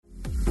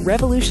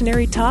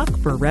Revolutionary talk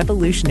for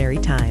revolutionary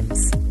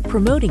times.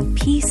 Promoting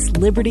peace,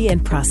 liberty,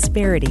 and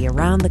prosperity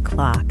around the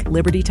clock.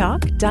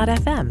 LibertyTalk.fm.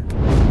 Down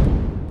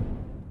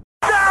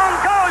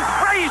goes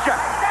Frazier!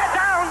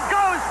 Down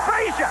goes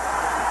Frazier!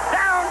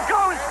 Down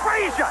goes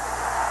Frazier!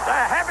 The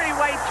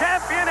heavyweight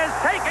champion is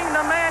taking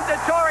the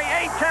mandatory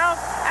 8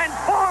 count, and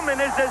Foreman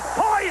is as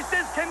poised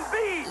as can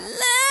be.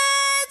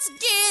 Let's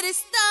get it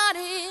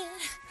started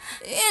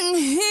in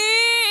here.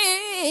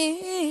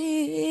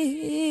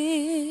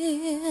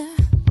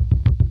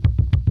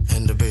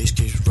 And the bass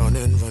keeps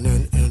running and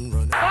running. 5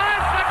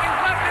 seconds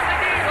left in the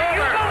game.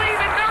 You believe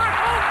in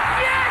miracles?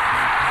 Yes!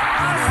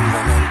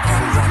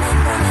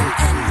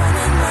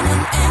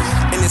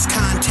 In this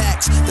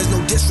context, there's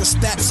no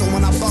disrespect, so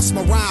when I bust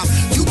my rhyme,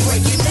 you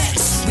break your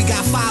necks. We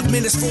got 5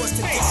 minutes for us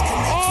to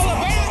disconnect. All the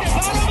band is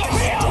out on the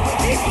field.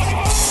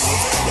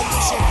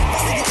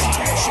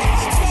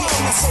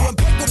 So and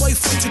break away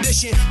from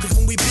tradition, cause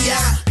when we be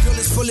out, girl,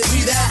 it's fully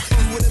be that.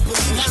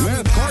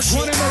 Smith parks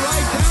one in the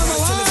right down the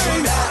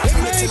line. It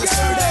may go.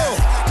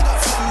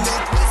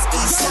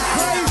 Go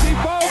crazy,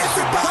 folks.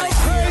 Go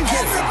crazy.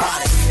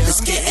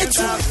 Let's get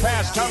into it.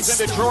 Pass comes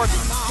into Jordan.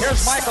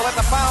 Here's Michael at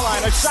the foul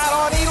line. A shot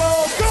on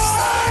Elo.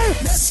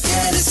 Good! Let's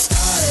get it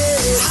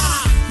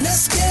started.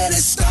 Let's get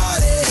it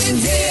started in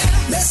here.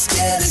 Let's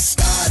get it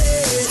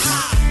started.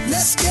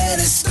 Let's get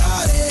it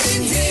started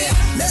in here.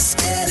 Let's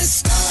get it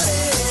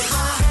started.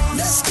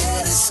 Let's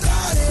get it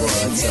started.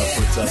 What's up,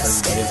 everybody?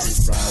 This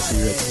is Rob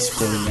here at the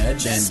Sporting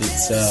Edge, and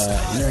it's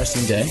an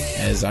interesting day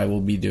as I will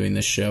be doing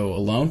this show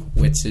alone.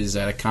 Witz is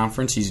at a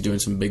conference. He's doing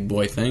some big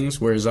boy things,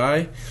 whereas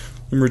I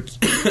am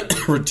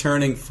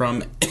returning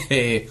from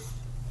a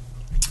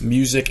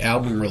music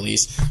album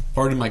release.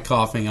 Pardon my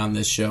coughing on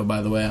this show,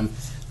 by the way.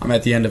 I'm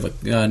at the end of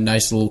a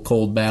nice little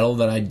cold battle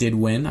that I did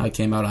win. I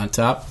came out on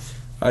top.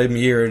 I'm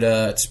here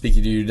to speak to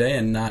you today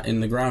and not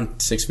in the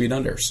ground 6 feet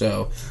under.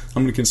 So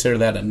I'm going to consider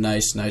that a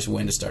nice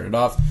win to start it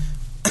off.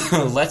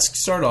 Let's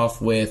start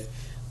off with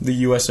the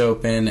U.S.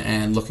 Open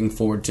and looking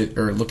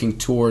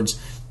towards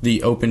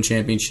the Open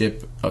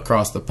Championship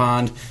across the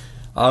pond.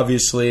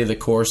 Obviously, the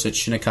course at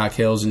Shinnecock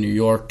Hills in New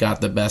York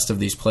got the best of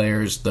these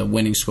players. The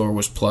winning score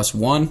was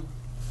 +1.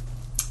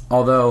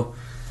 Although,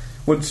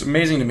 what's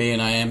amazing to me,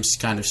 and I am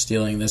kind of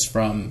stealing this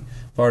from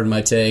Pardon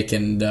My Take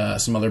and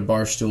some other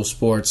Barstool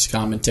Sports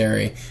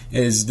commentary,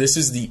 is this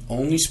is the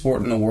only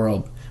sport in the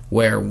world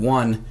where,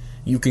 one,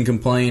 you can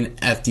complain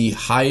at the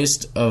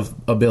highest of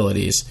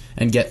abilities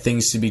and get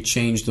things to be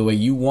changed the way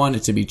you want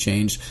it to be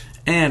changed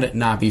and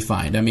not be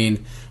fined. I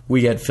mean,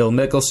 we had Phil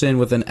Mickelson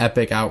with an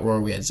epic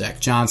outroar. We had Zach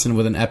Johnson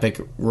with an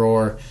epic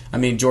roar. I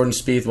mean, Jordan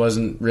Spieth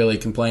wasn't really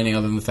complaining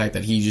other than the fact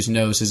that he just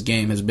knows his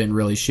game has been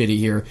really shitty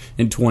here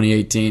in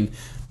 2018.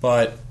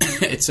 But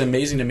it's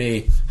amazing to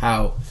me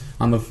how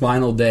on the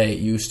final day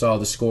you saw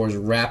the scores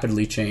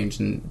rapidly change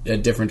in a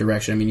different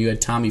direction. I mean, you had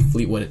Tommy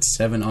Fleetwood at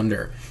 7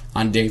 under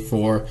on day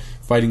 4,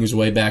 fighting his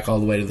way back all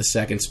the way to the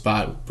second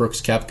spot.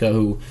 Brooks Koepka,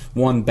 who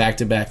won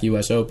back-to-back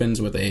U.S.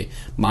 Opens with a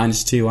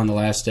 -2 on the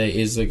last day,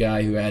 is the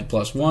guy who had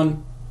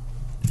 +1.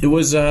 It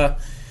was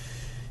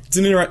it's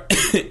an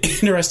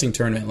interesting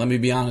tournament. Let me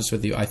be honest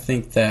with you. I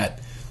think that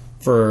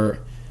for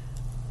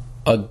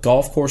a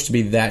golf course to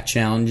be that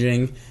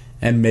challenging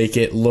and make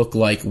it look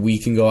like we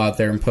can go out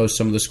there and post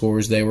some of the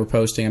scores they were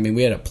posting. I mean,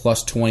 we had a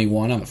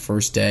 +21 on the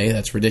first day.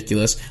 That's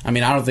ridiculous. I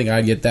mean, I don't think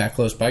I'd get that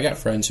close, but I got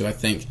friends who I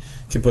think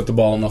can put the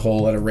ball in the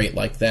hole at a rate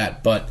like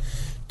that. But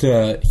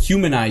to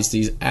humanize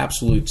these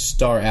absolute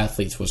star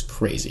athletes was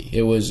crazy.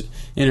 It was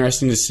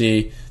interesting to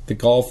see. The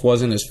golf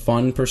wasn't as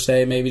fun, per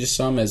se, maybe to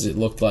some, as it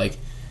looked like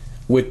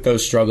with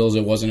those struggles.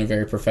 It wasn't a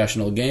very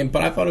professional game,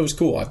 but I thought it was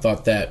cool. I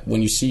thought that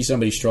when you see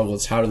somebody struggle,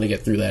 it's how do they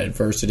get through that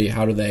adversity?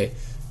 How do they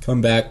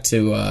come back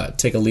to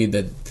take a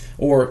lead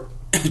or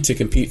to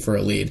compete for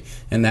a lead?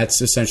 And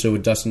that's essentially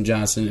what Dustin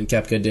Johnson and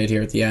Koepka did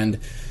here at the end.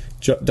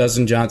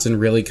 Dustin Johnson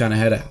really kind of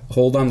had a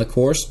hold on the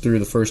course through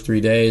the first 3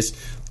 days,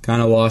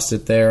 kind of lost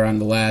it there on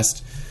the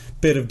last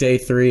bit of day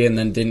 3 and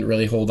then didn't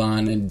really hold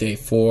on in day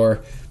 4.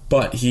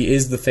 But he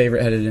is the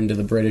favorite headed into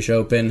the British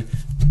Open,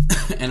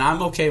 and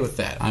I'm okay with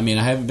that. I mean,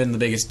 I haven't been the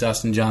biggest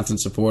Dustin Johnson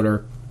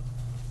supporter.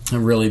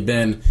 I've really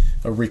been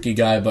a Ricky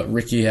guy, but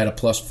Ricky had a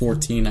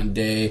 +14 on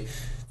day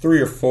 3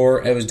 or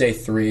 4. It was day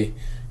 3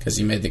 because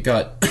he made the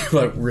cut.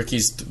 But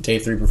Ricky's day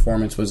 3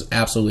 performance was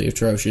absolutely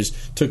atrocious.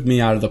 Took me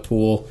out of the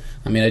pool.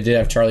 I mean, I did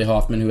have Charlie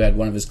Hoffman, who had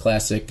one of his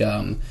classic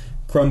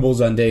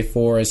crumbles on day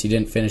 4 as he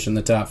didn't finish in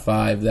the top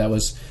 5. That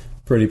was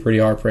pretty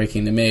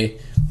heartbreaking to me.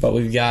 But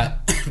we've got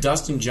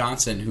Dustin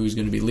Johnson, who's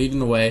going to be leading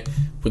the way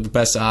with the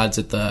best odds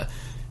at the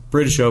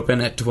British Open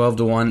at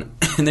 12-1.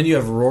 And then you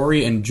have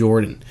Rory and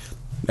Jordan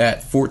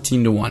at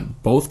 14-1.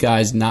 Both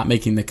guys not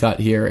making the cut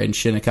here in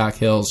Shinnecock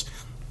Hills.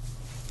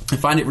 I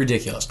find it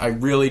ridiculous. I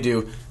really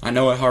do. I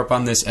know I harp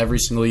on this every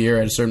single year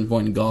at a certain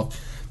point in golf,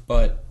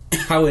 but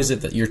how is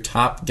it that your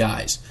top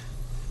guys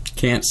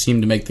can't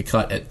seem to make the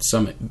cut at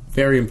some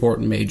very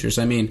important majors?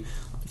 I mean,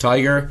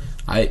 Tiger,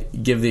 I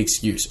give the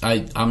excuse.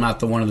 I'm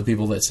not the one of the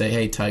people that say,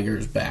 hey, Tiger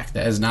is back.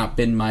 That has not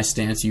been my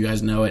stance. You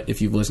guys know it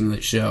if you've listened to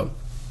the show.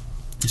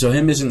 So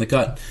him missing the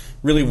cut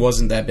really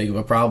wasn't that big of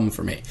a problem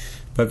for me.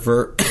 But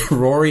for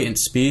Rory and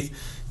Spieth,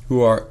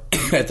 who are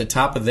at the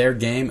top of their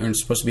game and are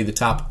supposed to be the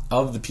top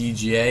of the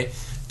PGA,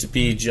 to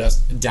be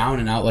just down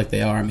and out like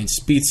they are. I mean,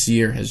 Spieth's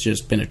year has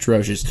just been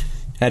atrocious.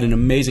 Had an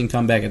amazing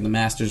comeback at the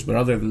Masters, but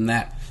other than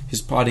that,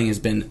 his putting has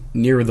been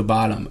near the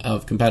bottom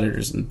of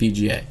competitors in the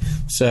PGA.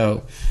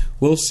 So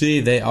we'll see.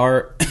 They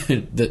are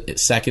the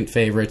second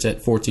favorites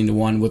at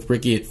 14-1, with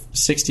Ricky at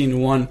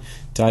 16-1,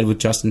 tied with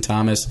Justin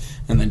Thomas,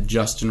 and then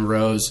Justin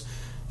Rose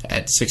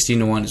at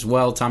 16-1 as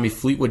well. Tommy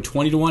Fleetwood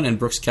 20-1, and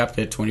Brooks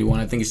Koepka at 21.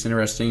 I think it's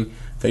interesting.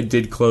 They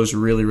did close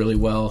really, really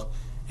well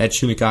at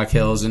Shinnecock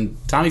Hills, and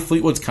Tommy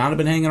Fleetwood's kind of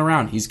been hanging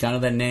around. He's kind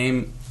of that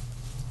name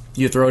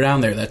you throw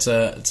down there. It's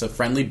a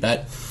friendly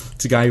bet.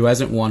 It's a guy who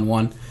hasn't won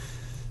one.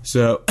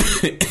 So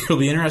it'll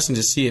be interesting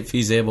to see if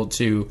he's able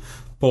to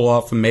pull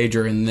off a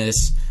major in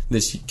this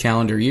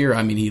calendar year.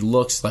 I mean, he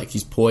looks like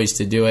he's poised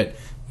to do it.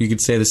 You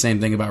could say the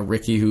same thing about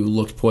Ricky, who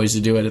looked poised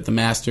to do it at the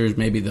Masters.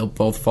 Maybe they'll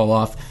both fall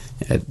off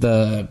at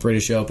the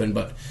British Open,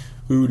 but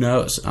who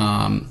knows?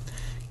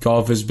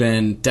 Golf has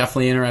been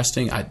definitely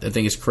interesting. I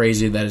think it's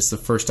crazy that it's the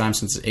first time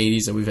since the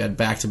 80s that we've had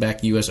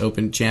back-to-back U.S.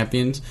 Open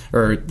champions,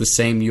 or the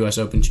same U.S.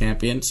 Open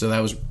champion. So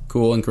that was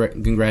cool, and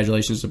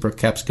congratulations to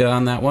Brooks Koepka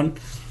on that one.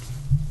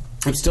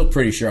 I'm still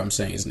pretty sure I'm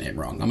saying his name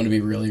wrong. I'm going to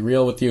be really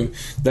real with you.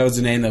 That was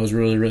a name that was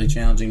really, really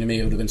challenging to me.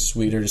 It would have been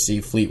sweeter to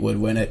see Fleetwood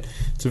win it.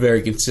 It's a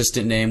very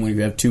consistent name. When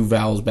you have two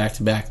vowels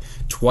back-to-back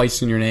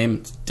twice in your name,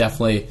 it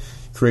definitely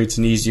creates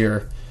an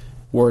easier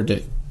word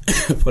to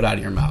put out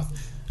of your mouth.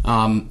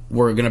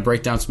 We're going to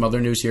break down some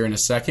other news here in a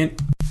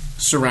second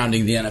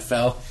surrounding the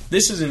NFL.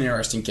 This is an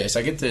interesting case.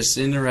 I get this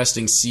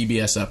interesting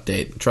CBS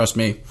update. Trust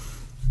me,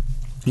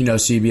 you know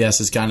CBS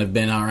has kind of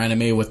been our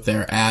enemy with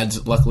their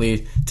ads.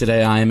 Luckily,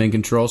 today I am in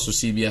control, so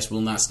CBS will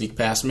not sneak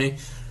past me.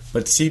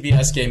 But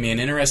CBS gave me an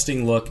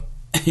interesting look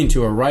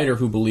into a writer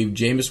who believed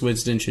Jameis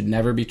Winston should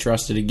never be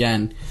trusted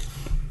again,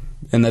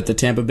 and that the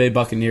Tampa Bay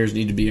Buccaneers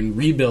need to be in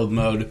rebuild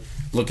mode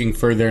looking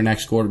for their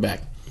next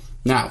quarterback.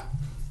 Now,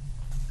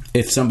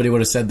 if somebody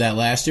would have said that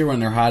last year when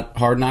their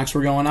hard knocks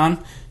were going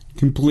on,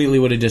 completely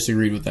would have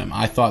disagreed with them.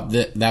 I thought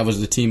that was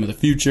the team of the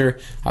future.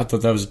 I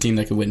thought that was a team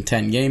that could win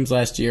 10 games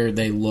last year.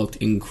 They looked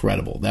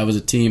incredible. That was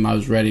a team I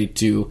was ready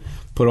to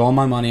put all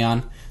my money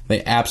on.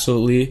 They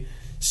absolutely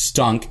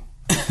stunk.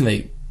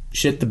 They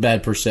shit the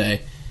bed, per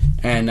se.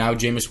 And now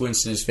Jameis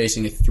Winston is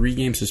facing a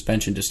 3-game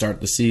suspension to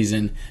start the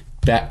season,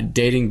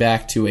 dating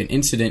back to an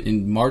incident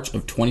in March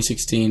of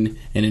 2016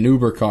 in an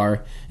Uber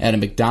car at a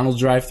McDonald's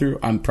drive-thru.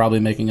 I'm probably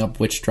making up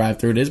which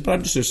drive-thru it is, but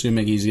I'm just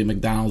assuming he's a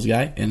McDonald's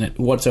guy, and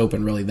what's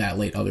open really that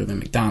late other than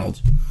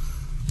McDonald's?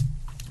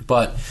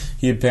 But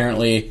he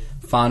apparently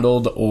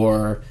fondled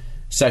or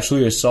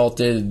sexually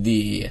assaulted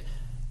the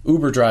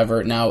Uber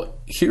driver. Now,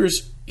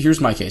 here's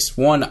my case.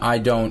 One, I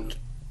don't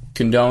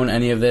condone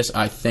any of this.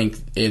 I think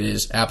it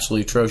is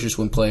absolutely atrocious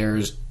when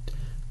players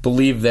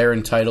believe they're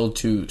entitled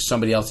to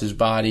somebody else's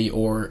body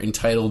or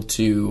entitled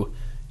to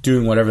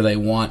doing whatever they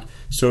want.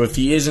 So if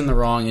he is in the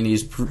wrong and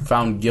he's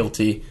found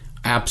guilty,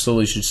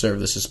 absolutely should serve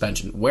the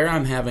suspension. Where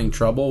I'm having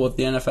trouble with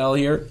the NFL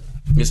here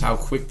is how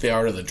quick they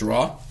are to the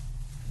draw,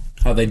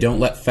 how they don't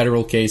let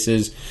federal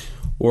cases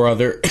or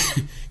other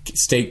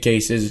state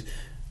cases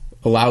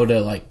allow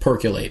to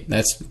percolate.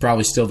 That's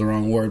probably still the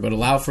wrong word, but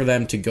allow for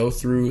them to go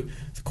through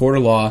the court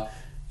of law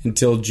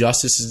until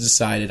justice is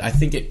decided. I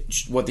think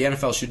what the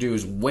NFL should do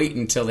is wait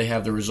until they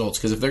have the results,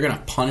 because if they're going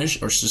to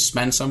punish or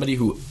suspend somebody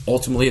who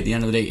ultimately at the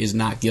end of the day is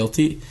not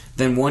guilty,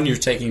 then one, you're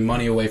taking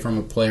money away from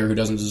a player who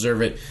doesn't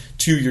deserve it.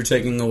 Two, you're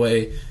taking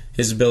away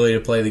his ability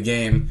to play the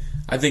game.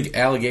 I think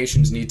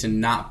allegations need to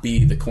not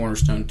be the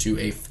cornerstone to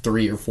a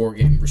 3 or 4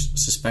 game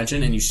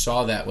suspension, and you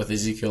saw that with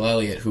Ezekiel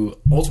Elliott, who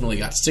ultimately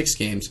got 6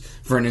 games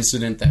for an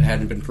incident that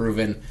hadn't been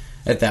proven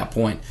at that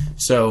point.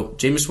 So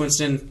Jameis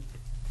Winston,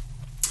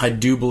 I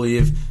do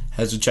believe,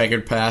 has a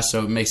checkered past,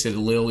 so it makes it a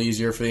little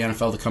easier for the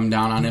NFL to come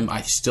down on him.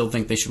 I still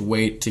think they should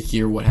wait to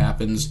hear what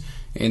happens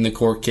in the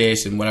court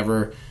case and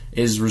whatever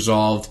is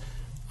resolved.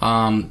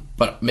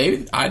 But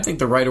maybe I think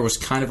the writer was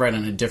kind of right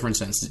in a different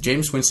sense.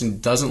 Jameis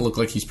Winston doesn't look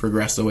like he's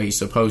progressed the way he's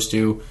supposed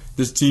to.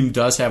 This team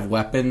does have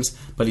weapons,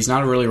 but he's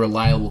not a really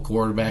reliable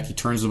quarterback. He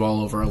turns the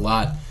ball over a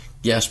lot.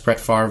 Yes, Brett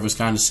Favre was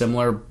kind of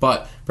similar,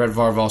 but Brett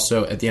Favre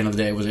also, at the end of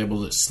the day, was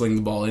able to sling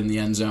the ball in the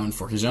end zone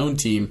for his own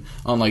team,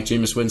 unlike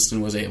Jameis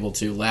Winston was able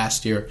to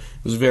last year.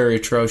 It was very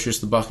atrocious.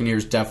 The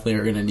Buccaneers definitely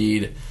are going to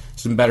need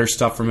some better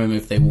stuff from him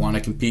if they want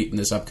to compete in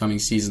this upcoming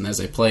season, as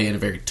they play in a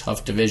very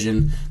tough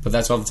division. But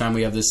that's all the time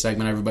we have this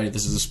segment, everybody.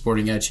 This is the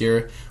Sporting Edge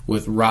here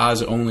with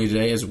Roz only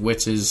today, as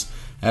Witz is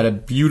at a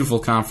beautiful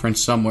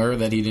conference somewhere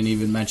that he didn't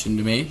even mention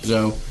to me.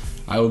 So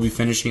I will be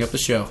finishing up the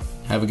show.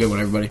 Have a good one,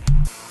 everybody.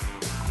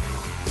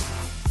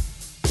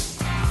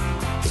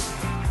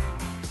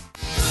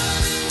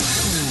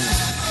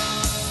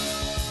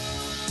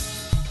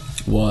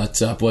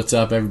 What's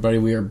up, everybody?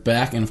 We are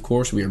back, and of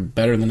course, we are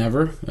better than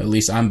ever. At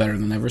least I'm better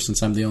than ever,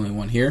 since I'm the only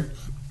one here.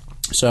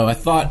 So I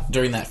thought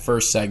during that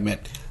first segment,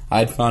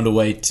 I'd found a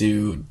way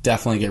to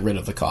definitely get rid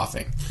of the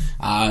coughing.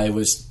 I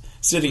was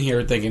sitting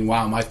here thinking,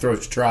 wow, my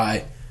throat's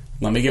dry.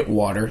 Let me get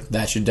water.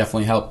 That should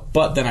definitely help.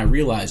 But then I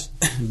realized,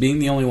 being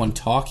the only one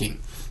talking,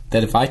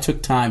 that if I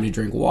took time to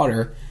drink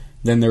water,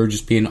 then there would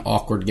just be an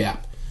awkward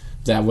gap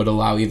that would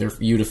allow either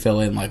you to fill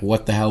in, like,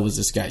 what the hell was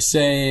this guy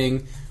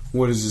saying?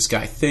 What is this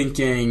guy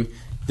thinking?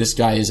 This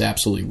guy is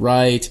absolutely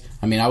right.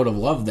 I mean, I would have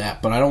loved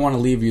that, but I don't want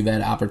to leave you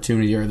that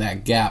opportunity or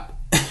that gap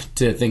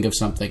to think of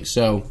something.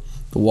 So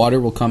the water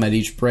will come at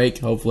each break.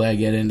 Hopefully I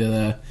get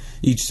into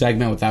each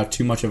segment without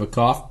too much of a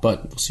cough,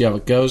 but we'll see how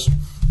it goes.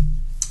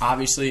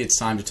 Obviously, it's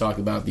time to talk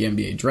about the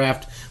NBA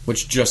draft,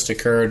 which just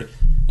occurred,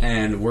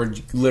 and we're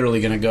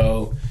literally going to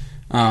go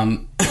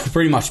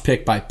pretty much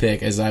pick by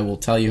pick, as I will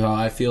tell you how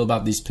I feel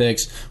about these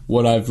picks,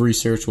 what I've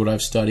researched, what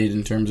I've studied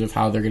in terms of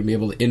how they're going to be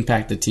able to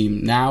impact the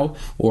team now,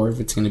 or if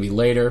it's going to be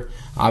later.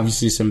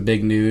 Obviously, some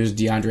big news.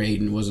 DeAndre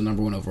Ayton was the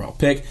number 1 overall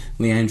pick.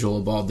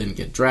 LiAngelo Ball didn't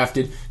get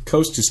drafted.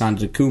 Kostas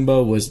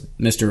Antetokounmpo was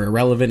Mr.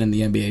 Irrelevant in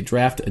the NBA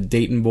draft, a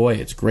Dayton boy.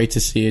 It's great to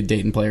see a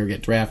Dayton player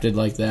get drafted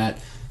like that.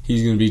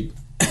 He's going to be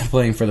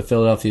playing for the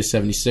Philadelphia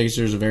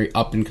 76ers, a very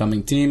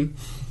up-and-coming team.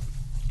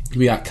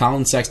 We got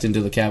Colin Sexton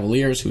to the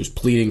Cavaliers, who's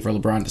pleading for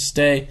LeBron to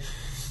stay.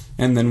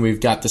 And then we've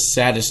got the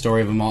saddest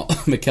story of them all.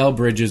 Mikal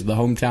Bridges, the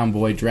hometown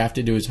boy,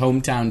 drafted to his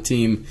hometown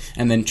team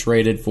and then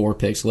traded 4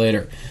 picks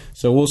later.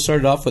 So we'll start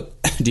it off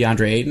with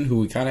DeAndre Ayton, who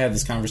we kind of had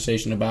this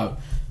conversation about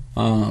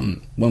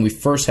when we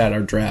first had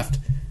our draft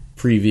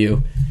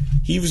preview.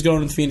 He was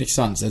going to the Phoenix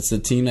Suns. That's the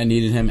team that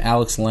needed him.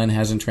 Alex Len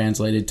hasn't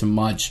translated to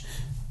much.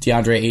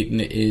 DeAndre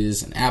Ayton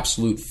is an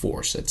absolute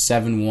force at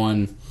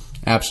 7'1",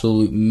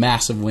 absolute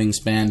massive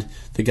wingspan.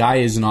 The guy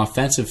is an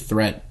offensive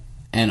threat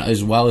and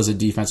as well as a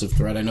defensive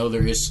threat. I know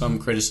there is some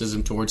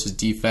criticism towards his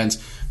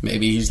defense.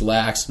 Maybe he's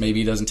lax. Maybe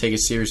he doesn't take it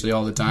seriously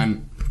all the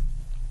time.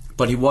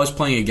 But he was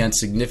playing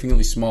against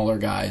significantly smaller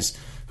guys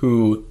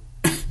who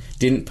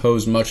didn't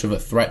pose much of a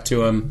threat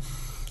to him.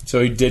 So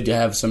he did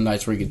have some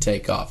nights where he could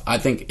take off. I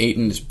think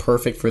Ayton is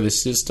perfect for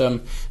this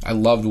system. I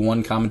loved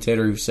one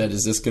commentator who said,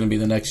 is this going to be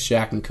the next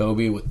Shaq and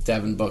Kobe with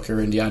Devin Booker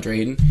and DeAndre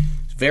Ayton?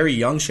 It's very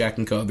young Shaq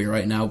and Kobe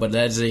right now, but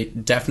that is a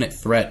definite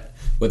threat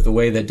with the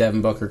way that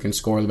Devin Booker can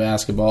score the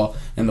basketball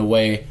and the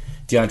way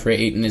DeAndre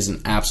Ayton is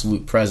an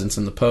absolute presence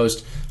in the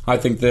post. I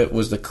think that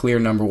was the clear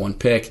number 1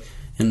 pick,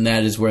 and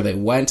that is where they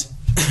went.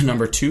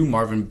 Number 2,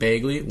 Marvin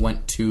Bagley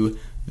went to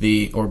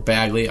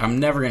Bagley. I'm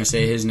never going to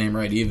say his name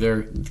right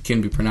either. It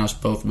can be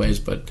pronounced both ways,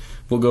 but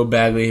we'll go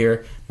Bagley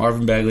here.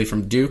 Marvin Bagley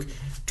from Duke,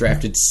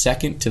 drafted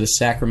 2nd to the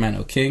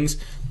Sacramento Kings.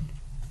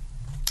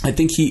 I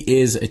think he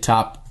is a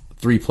top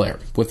 3 player,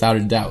 without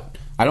a doubt.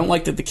 I don't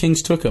like that the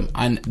Kings took him.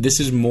 And this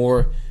is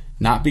more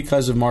not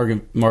because of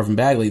Marvin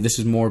Bagley. This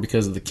is more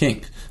because of the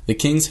Kings. The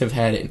Kings have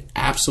had an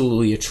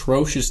absolutely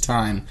atrocious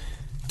time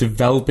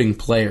developing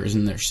players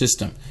in their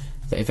system.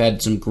 They've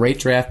had some great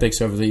draft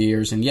picks over the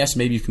years, and yes,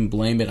 maybe you can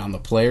blame it on the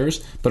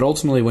players, but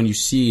ultimately when you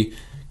see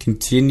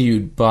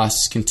continued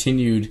busts,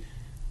 continued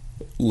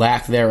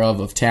lack thereof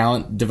of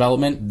talent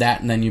development, that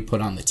and then you put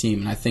on the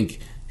team. And I think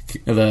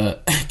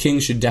the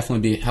Kings should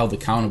definitely be held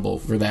accountable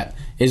for that.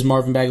 Is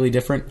Marvin Bagley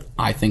different?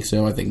 I think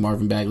so. I think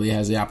Marvin Bagley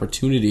has the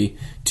opportunity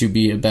to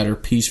be a better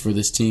piece for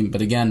this team.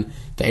 But again,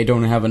 they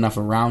don't have enough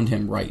around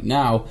him right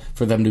now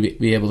for them to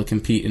be able to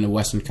compete in a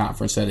Western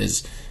Conference that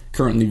is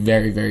currently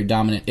very, very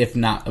dominant, if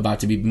not about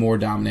to be more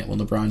dominant when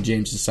LeBron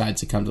James decides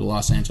to come to the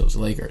Los Angeles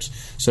Lakers.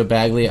 So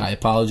Bagley, I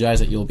apologize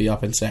that you'll be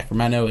up in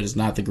Sacramento. It is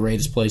not the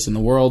greatest place in the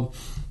world.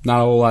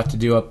 Not a whole lot to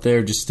do up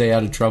there. Just stay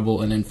out of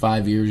trouble, and in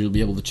 5 years you'll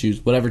be able to choose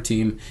whatever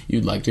team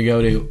you'd like to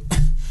go to.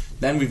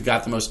 Then we've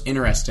got the most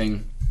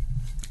interesting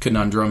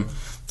conundrum,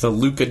 the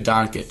Luka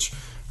Doncic,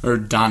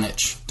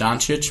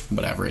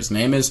 whatever his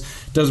name is.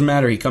 Doesn't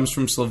matter. He comes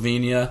from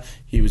Slovenia.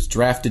 He was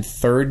drafted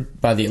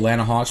 3rd by the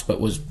Atlanta Hawks, but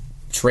was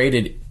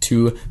traded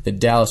to the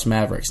Dallas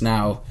Mavericks.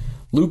 Now,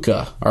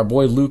 Luka, our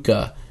boy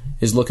Luka,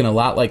 is looking a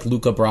lot like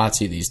Luca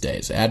Brasi these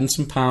days. Adding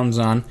some pounds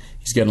on.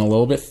 He's getting a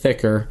little bit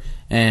thicker,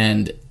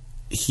 and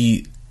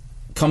he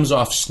comes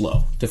off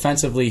slow.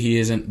 Defensively, he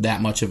isn't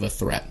that much of a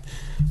threat.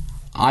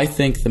 I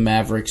think the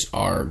Mavericks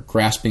are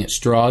grasping at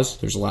straws.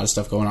 There's a lot of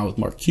stuff going on with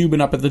Mark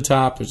Cuban up at the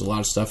top. There's a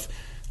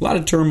lot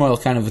of turmoil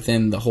kind of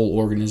within the whole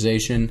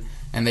organization,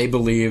 and they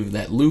believe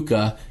that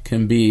Luka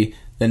can be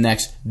the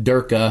next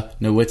Dirk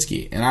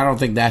Nowitzki. And I don't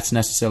think that's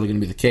necessarily going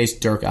to be the case.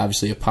 Dirk,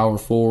 obviously a power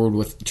forward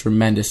with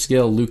tremendous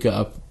skill. Luka,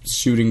 a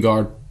shooting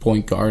guard,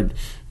 point guard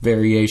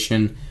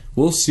variation.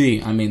 We'll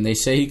see. I mean, they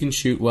say he can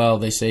shoot well.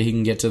 They say he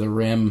can get to the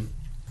rim.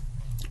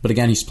 But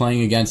again, he's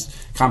playing against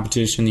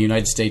competition the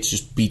United States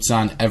just beats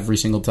on every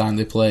single time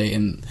they play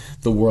in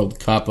the World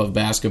Cup of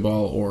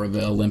basketball or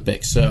the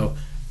Olympics. So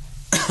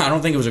I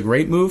don't think it was a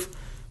great move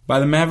by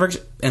the Mavericks,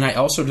 and I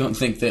also don't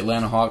think the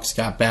Atlanta Hawks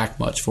got back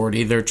much for it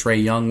either.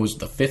 Trae Young was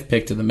the 5th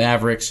pick to the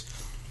Mavericks.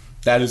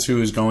 That is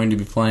who is going to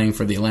be playing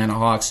for the Atlanta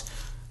Hawks.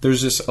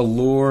 There's this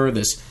allure,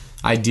 this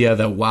idea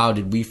that, wow,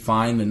 did we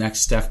find the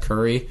next Steph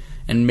Curry?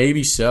 And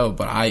maybe so,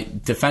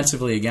 but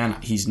defensively, again,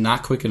 he's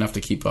not quick enough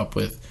to keep up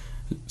with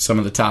some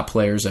of the top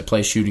players that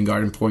play shooting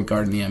guard and point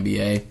guard in the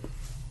NBA.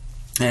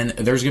 And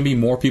there's going to be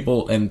more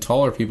people and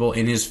taller people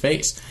in his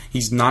face.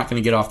 He's not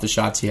going to get off the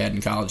shots he had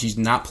in college. He's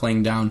not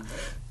playing down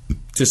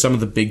to some of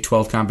the Big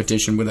 12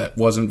 competition where that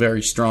wasn't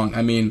very strong.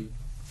 I mean,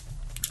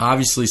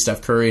 obviously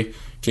Steph Curry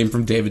came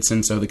from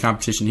Davidson, so the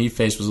competition he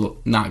faced was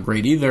not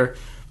great either.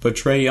 But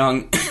Trae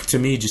Young, to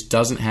me, just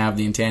doesn't have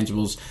the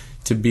intangibles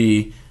to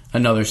be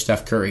another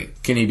Steph Curry.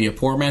 Can he be a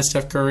poor man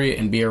Steph Curry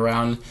and be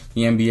around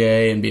the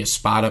NBA and be a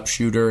spot-up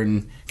shooter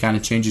and kind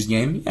of change his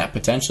game? Yeah,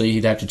 potentially.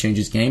 He'd have to change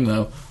his game,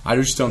 though. I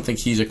just don't think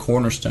he's a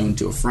cornerstone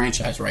to a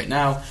franchise right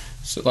now,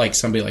 so like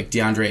somebody like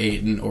DeAndre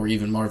Ayton or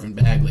even Marvin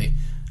Bagley.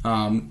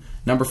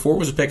 Number 4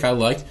 was a pick I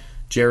liked,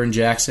 Jaren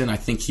Jackson. I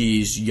think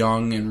he's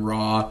young and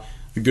raw,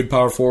 a good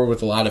power forward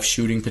with a lot of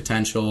shooting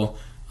potential.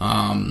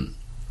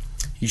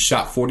 He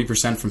shot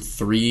 40% from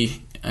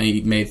 3.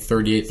 He made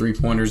 38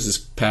 three-pointers this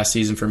past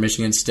season for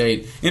Michigan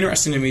State.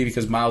 Interesting to me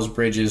because Miles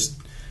Bridges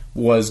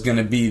was going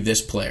to be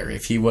this player.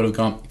 If he would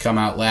have come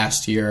out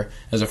last year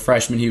as a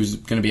freshman, he was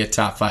going to be a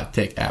top 5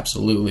 pick,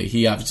 absolutely.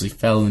 He obviously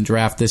fell in the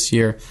draft this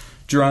year.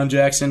 Jaren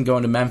Jackson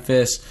going to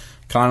Memphis.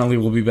 Connolly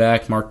will be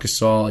back. Marc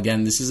Gasol.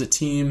 Again, this is a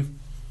team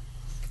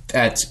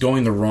that's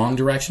going the wrong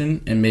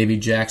direction, and maybe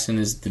Jackson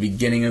is the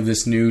beginning of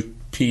this new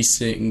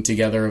piecing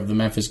together of the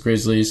Memphis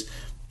Grizzlies.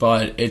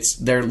 But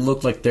they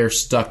look like they're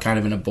stuck kind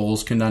of in a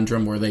Bulls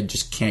conundrum where they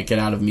just can't get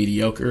out of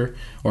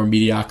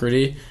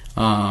mediocrity.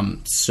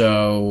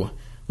 So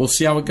we'll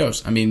see how it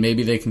goes. I mean,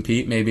 maybe they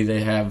compete. Maybe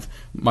they have,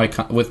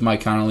 with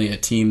Mike Conley, a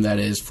team that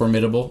is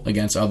formidable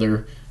against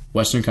other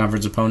Western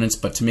Conference opponents.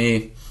 But to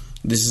me,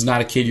 this is not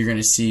a kid you're going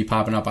to see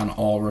popping up on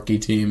all rookie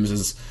teams.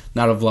 As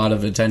not a lot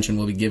of attention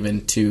will be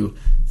given to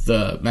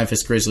the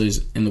Memphis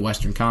Grizzlies in the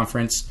Western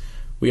Conference.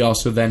 We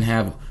also then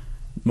have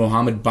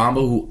Mohamed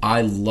Bamba, who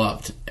I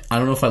loved. I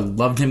don't know if I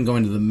loved him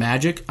going to the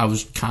Magic. I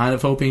was kind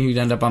of hoping he'd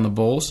end up on the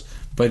Bulls,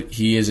 but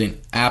he is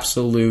an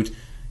absolute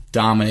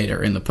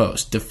dominator in the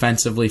post.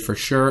 Defensively, for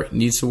sure,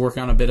 needs to work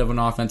on a bit of an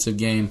offensive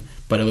game,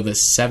 but with a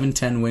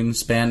 7'10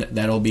 wingspan,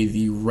 that'll be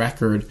the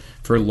record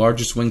for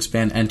largest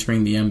wingspan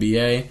entering the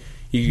NBA.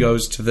 He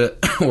goes to the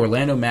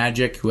Orlando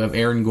Magic, who have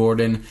Aaron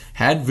Gordon,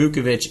 had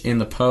Vukovic in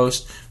the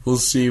post. We'll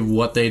see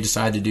what they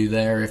decide to do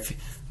there. If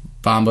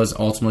Bamba's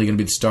ultimately going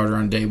to be the starter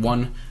on day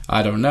one,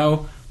 I don't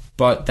know.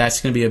 But that's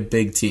going to be a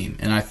big team,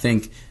 and I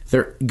think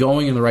they're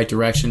going in the right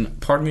direction.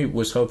 Part of me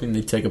was hoping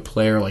they'd take a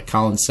player like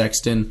Colin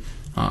Sexton,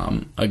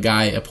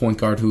 a point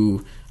guard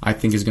who I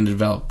think is going to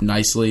develop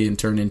nicely and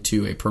turn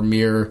into a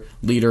premier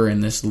leader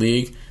in this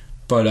league.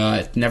 But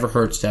it never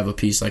hurts to have a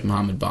piece like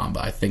Mohamed Bamba.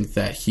 I think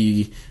that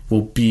he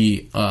will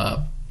be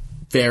a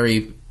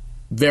very,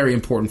 very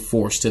important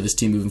force to this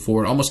team moving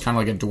forward, almost kind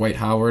of like a Dwight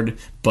Howard,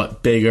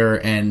 but bigger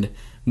and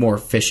more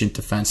efficient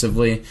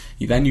defensively.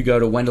 Then you go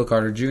to Wendell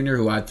Carter Jr.,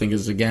 who I think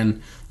is,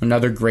 again,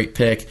 another great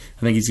pick.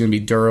 I think he's going to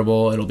be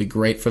durable. It'll be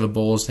great for the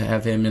Bulls to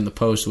have him in the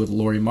post with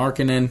Lauri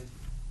Markkanen.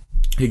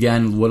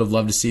 Again, would have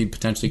loved to see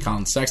potentially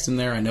Colin Sexton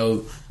there. I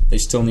know they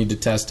still need to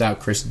test out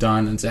Chris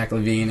Dunn and Zach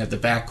LaVine at the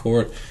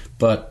backcourt,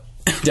 but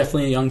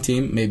definitely a young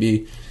team.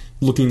 Maybe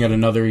looking at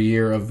another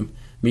year of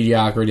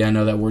mediocrity. I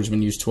know that word's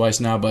been used twice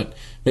now, but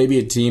maybe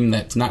a team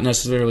that's not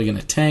necessarily going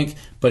to tank,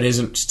 but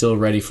isn't still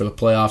ready for the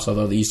playoffs,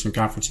 although the Eastern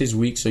Conference is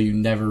weak, so you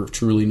never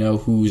truly know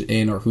who's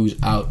in or who's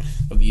out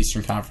of the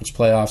Eastern Conference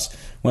playoffs.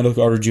 Wendell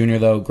Carter Jr.,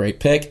 though, great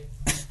pick.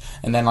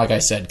 And then, like I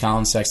said,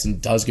 Colin Sexton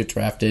does get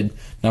drafted,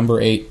 number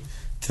 8,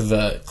 to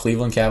the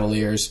Cleveland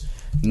Cavaliers.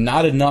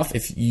 Not enough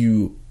it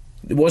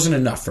wasn't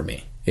enough for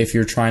me if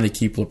you're trying to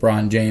keep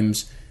LeBron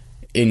James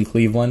in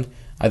Cleveland.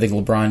 I think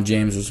LeBron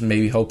James was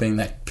maybe hoping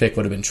that pick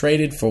would have been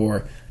traded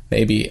for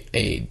maybe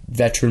a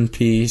veteran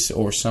piece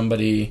or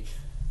somebody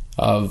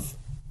of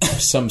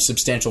some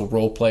substantial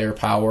role player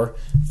power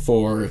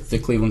for the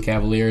Cleveland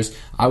Cavaliers.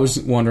 I was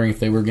wondering if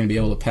they were going to be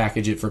able to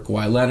package it for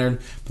Kawhi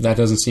Leonard, but that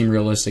doesn't seem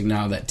realistic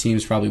now. That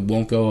teams probably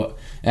won't go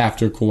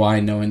after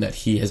Kawhi, knowing that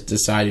he has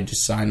decided to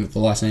sign with the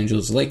Los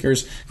Angeles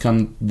Lakers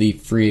come the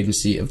free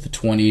agency of the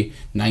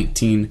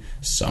 2019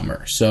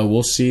 summer. So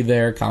we'll see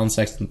there. Colin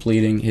Sexton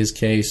pleading his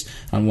case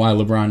on why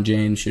LeBron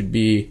James should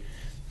be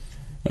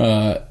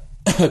a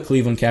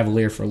Cleveland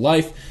Cavalier for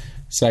life.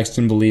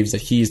 Sexton believes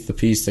that he's the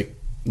piece that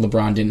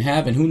LeBron didn't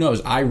have, and who knows?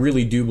 I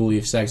really do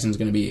believe Sexton's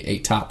going to be a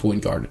top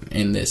point guard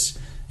in this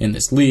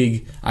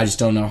league. I just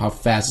don't know how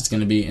fast it's going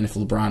to be, and if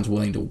LeBron's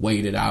willing to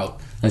wait it out,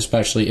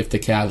 especially if the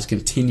Cavs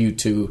continue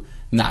to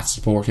not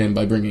support him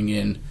by bringing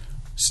in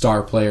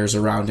star players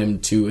around him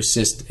to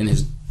assist in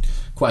his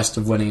quest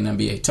of winning an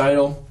NBA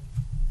title.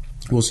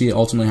 We'll see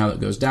ultimately how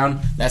that goes down.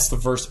 That's the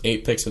first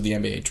 8 picks of the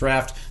NBA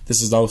draft.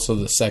 This is also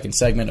the second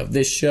segment of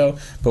this show,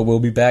 but we'll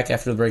be back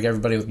after the break,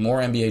 everybody, with more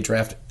NBA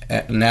draft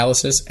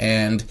analysis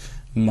and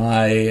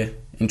my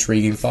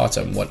intriguing thoughts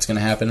on what's going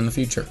to happen in the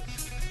future.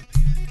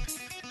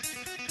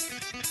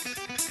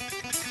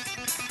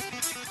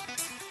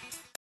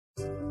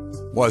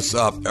 What's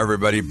up,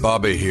 everybody?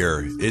 Bubba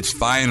here. It's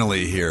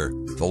finally here.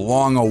 The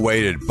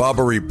long-awaited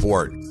Bubba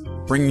Report.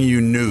 bringing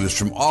you news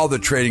from all the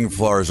trading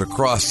floors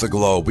across the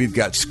globe. We've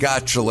got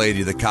Scott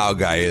Shellady, the cow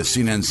guy, at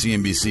CNN,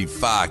 CNBC,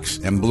 Fox,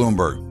 and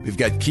Bloomberg. We've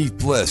got Keith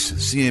Bliss,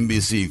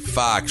 CNBC,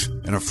 Fox,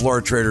 and a floor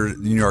trader at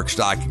the New York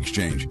Stock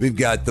Exchange. We've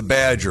got the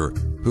Badger,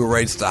 who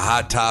writes the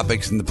hot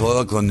topics and the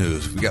political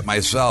news. We've got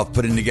myself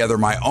putting together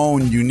my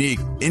own unique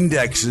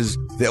indexes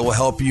that will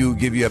help you,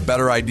 give you a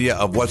better idea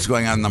of what's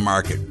going on in the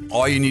market.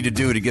 All you need to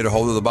do to get a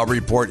hold of the Bubba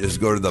Report is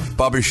go to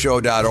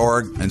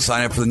thebubbashow.org and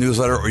sign up for the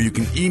newsletter, or you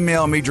can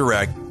email me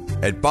direct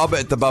at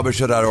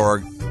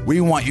bubba@thebubbashow.org.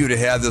 We want you to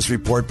have this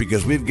report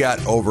because we've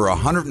got over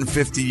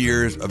 150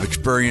 years of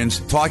experience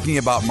talking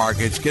about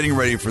markets, getting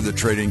ready for the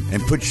trading,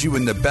 and puts you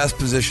in the best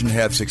position to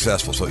have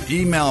successful. So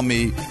email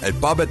me at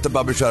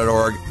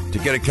bubba@thebubbashow.org to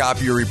get a copy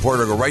of your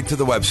report, or go right to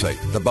the website,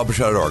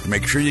 thebubbashow.org.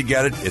 Make sure you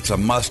get it. It's a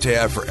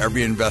must-have for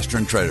every investor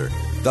and trader.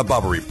 The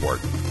Bubba Report.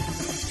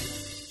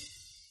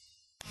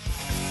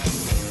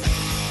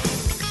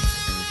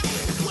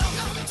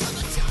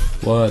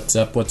 What's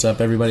up,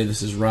 everybody?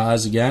 This is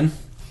Roz again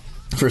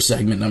for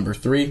segment number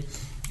 3.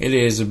 It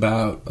is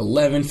about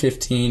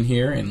 11:15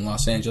 here in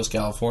Los Angeles,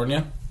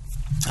 California.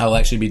 I'll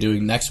actually be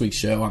doing next week's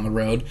show on the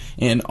road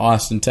in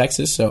Austin,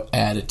 Texas, so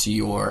add it to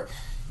your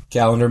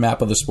calendar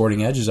map of the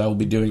Sporting Edge, as I will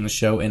be doing the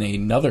show in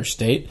another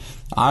state.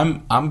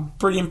 I'm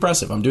pretty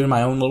impressive. I'm doing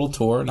my own little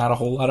tour, not a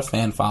whole lot of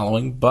fan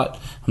following, but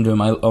I'm doing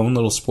my own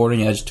little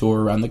Sporting Edge tour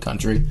around the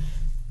country.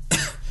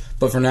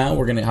 But for now,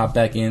 we're going to hop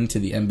back into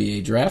the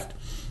NBA draft.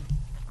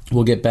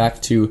 We'll get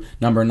back to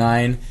number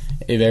 9,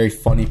 a very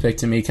funny pick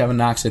to me. Kevin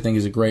Knox, I think,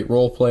 is a great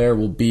role player,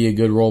 will be a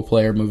good role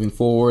player moving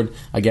forward.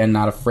 Again,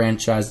 not a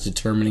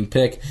franchise-determining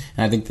pick,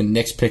 and I think the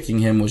Knicks picking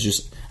him was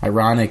just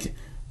ironic.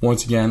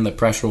 Once again, the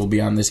pressure will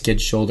be on this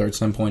kid's shoulder at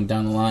some point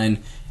down the line,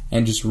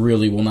 and just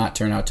really will not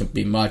turn out to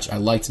be much. I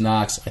liked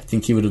Knox. I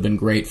think he would have been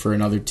great for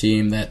another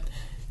team that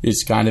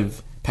is kind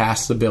of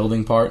past the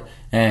building part,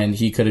 and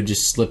he could have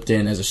just slipped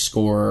in as a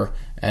scorer,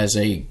 as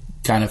a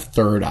kind of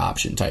third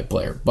option type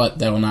player. But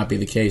that will not be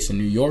the case in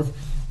New York. And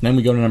then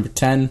we go to number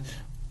 10.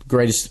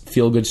 Greatest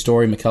feel-good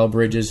story, Mikal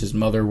Bridges. His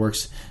mother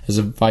works as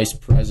a vice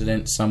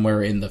president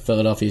somewhere in the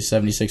Philadelphia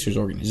 76ers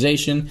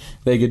organization.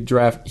 He gets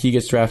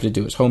drafted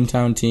to his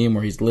hometown team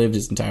where he's lived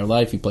his entire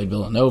life. He played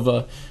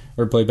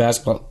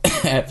basketball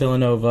at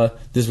Villanova.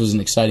 This was an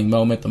exciting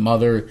moment. The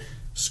mother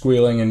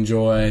squealing in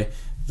joy,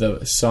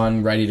 the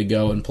son ready to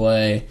go and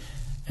play.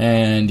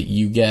 And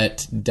you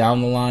get down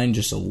the line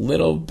just a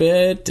little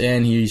bit,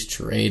 and he's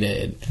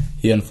traded.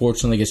 He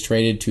unfortunately gets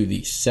traded to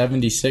the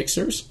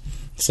 76ers.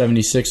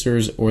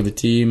 76ers or the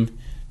team.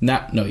 He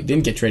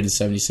didn't get traded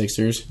to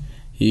 76ers.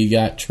 He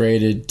got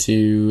traded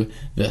to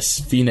the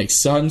Phoenix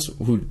Suns,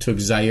 who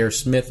took Zaire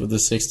Smith with the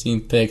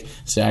 16th pick.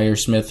 Zaire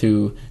Smith,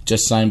 who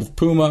just signed with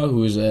Puma,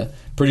 who is a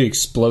pretty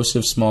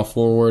explosive small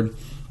forward.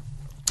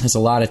 Has a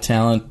lot of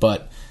talent,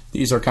 but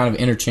these are kind of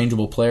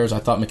interchangeable players. I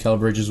thought Mikal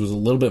Bridges was a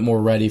little bit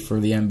more ready for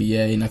the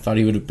NBA, and I thought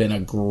he would have been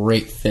a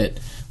great fit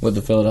with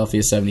the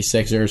Philadelphia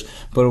 76ers,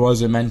 but it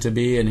wasn't meant to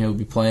be, and he'll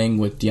be playing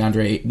with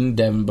DeAndre Ayton,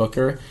 Devin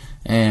Booker,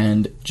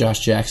 and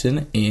Josh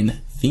Jackson in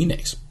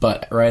Phoenix.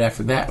 But right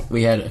after that,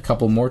 we had a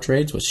couple more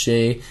trades with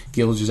Shai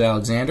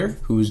Gilgeous-Alexander,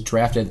 who was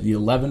drafted at the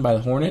 11 by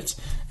the Hornets,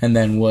 and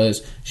then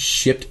was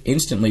shipped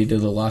instantly to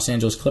the Los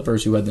Angeles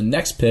Clippers, who had the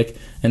next pick,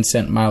 and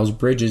sent Miles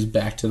Bridges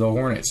back to the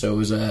Hornets. So it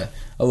was a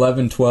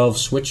 11-12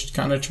 switch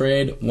kind of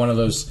trade. One of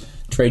those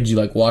trades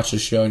you watch the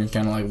show and you're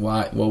kind of like,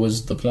 why? What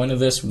was the point of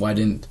this? Why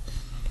didn't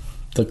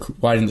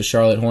the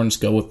Charlotte Hornets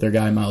go with their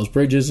guy Miles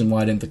Bridges, and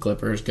why didn't the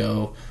Clippers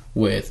go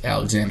with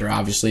Alexander?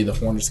 Obviously, the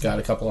Hornets got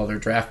a couple other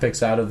draft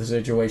picks out of the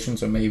situation,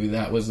 so maybe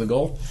that was the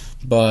goal.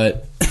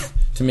 But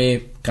to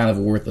me, kind of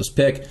a worthless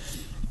pick.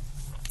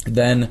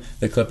 Then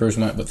the Clippers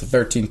went with the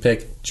 13th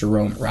pick,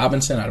 Jerome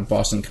Robinson out of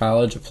Boston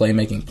College, a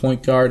playmaking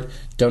point guard.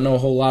 Don't know a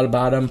whole lot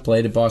about him.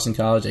 Played at Boston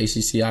College.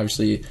 ACC,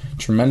 obviously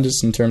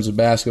tremendous in terms of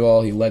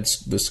basketball. He led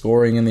the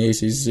scoring in the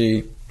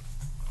ACC.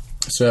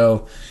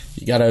 So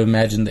you got to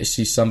imagine they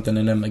see something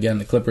in him. Again,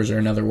 the Clippers are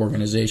another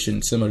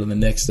organization similar to the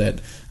Knicks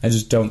that I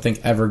just don't think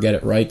ever get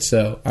it right,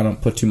 so I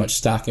don't put too much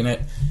stock in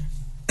it.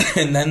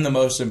 And then the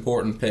most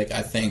important pick,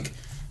 I think,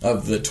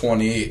 of the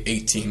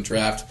 2018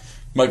 draft,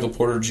 Michael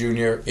Porter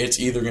Jr. It's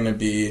either going to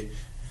be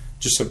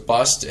just a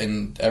bust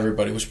and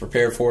everybody was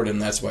prepared for it and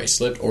that's why he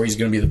slipped, or he's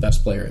going to be the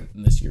best player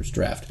in this year's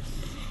draft.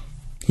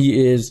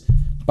 He is,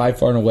 by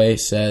far and away,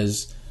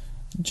 says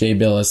Jay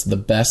Bilas, the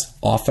best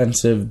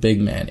offensive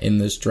big man in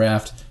this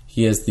draft.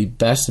 He has the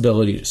best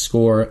ability to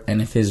score,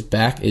 and if his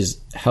back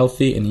is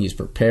healthy and he's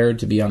prepared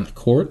to be on the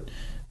court,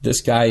 this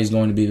guy is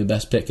going to be the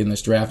best pick in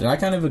this draft. And I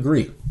kind of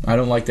agree. I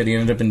don't like that he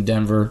ended up in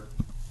Denver.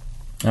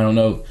 I don't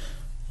know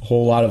a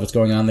whole lot of what's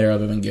going on there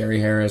other than Gary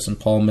Harris and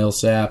Paul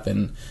Millsap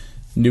and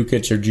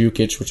Nukic or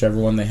Jukic, whichever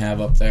one they have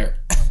up there.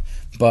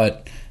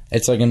 But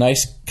it's like a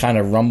nice kind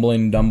of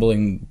rumbling,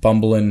 dumbling,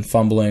 bumbling,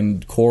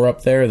 fumbling core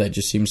up there that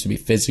just seems to be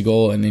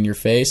physical and in your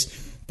face.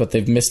 But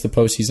they've missed the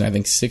postseason, I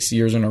think, 6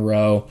 years in a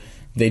row.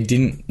 They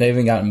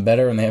haven't gotten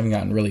better and they haven't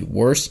gotten really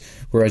worse,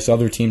 whereas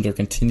other teams are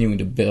continuing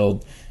to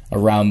build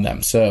around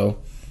them. So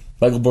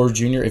Michael Porter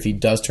Jr., if he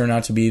does turn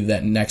out to be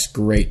that next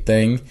great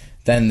thing,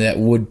 then that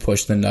would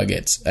push the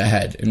Nuggets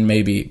ahead and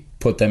maybe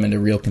put them into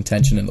real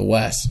contention in the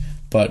West.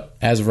 But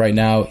as of right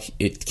now,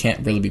 it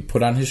can't really be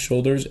put on his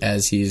shoulders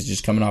as he's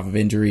just coming off of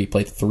injury. He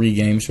played 3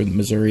 games for the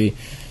Missouri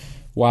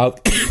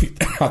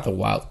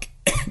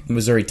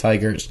Missouri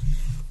Tigers.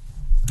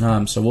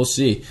 So we'll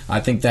see. I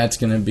think that's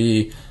going to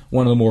be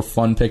one of the more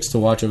fun picks to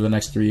watch over the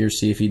next 3 years,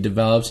 see if he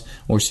develops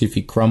or see if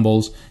he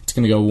crumbles. It's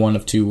going to go one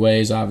of 2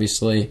 ways,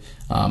 obviously.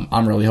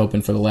 I'm really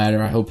hoping for the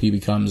latter. I hope he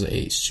becomes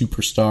a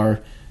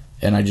superstar,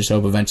 and I just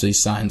hope eventually he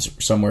signs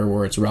somewhere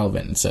where it's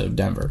relevant instead of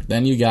Denver.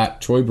 Then you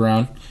got Troy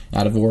Brown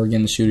out of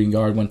Oregon, the shooting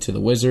guard, went to the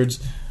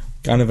Wizards.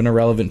 Kind of an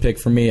irrelevant pick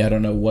for me. I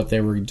don't know what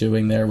they were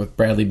doing there with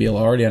Bradley Beal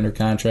already under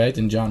contract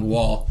and John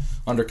Wall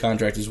under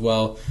contract as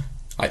well.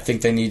 I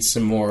think they need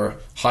some more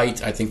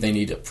height. I think they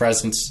need a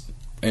presence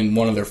in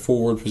one of their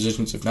forward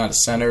positions, if not a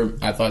center.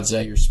 I thought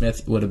Zaire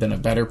Smith would have been a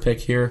better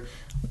pick here.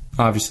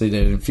 Obviously,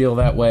 they didn't feel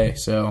that way,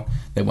 so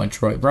they went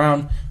Troy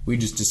Brown. We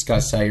just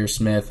discussed Zaire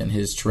Smith and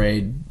his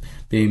trade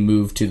being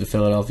moved to the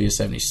Philadelphia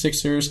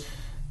 76ers.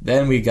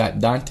 Then we got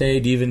Dante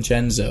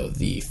DiVincenzo,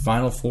 the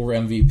Final Four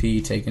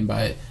MVP, taken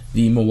by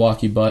the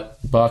Milwaukee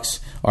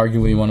Bucks,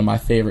 arguably one of my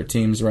favorite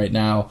teams right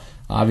now.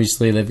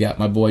 Obviously, they've got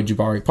my boy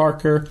Jabari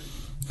Parker,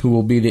 who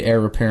will be the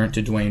heir apparent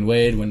to Dwayne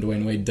Wade when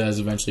Dwayne Wade does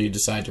eventually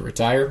decide to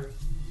retire.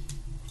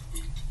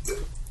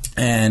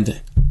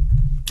 And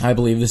I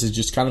believe this is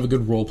just kind of a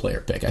good role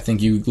player pick. I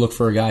think you look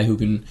for a guy who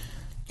can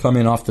come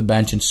in off the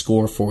bench and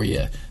score for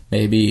you,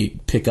 maybe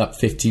pick up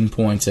 15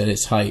 points at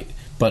his height.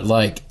 But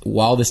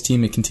while this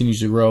team continues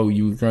to grow,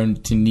 you're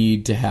going to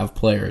need to have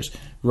players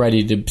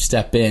ready to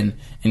step in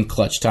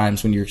clutch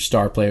times when your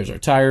star players are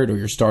tired or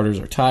your starters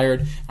are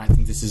tired. I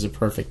think this is a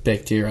perfect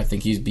pick here. I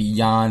think he's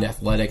beyond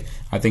athletic.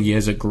 I think he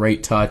has a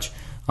great touch.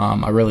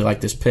 I really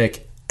like this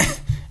pick.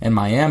 And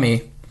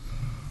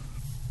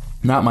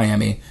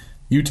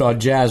Utah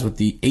Jazz with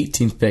the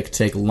 18th pick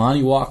take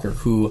Lonnie Walker,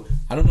 who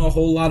I don't know a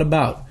whole lot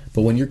about.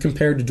 But when you're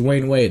compared to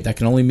Dwayne Wade, that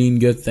can only mean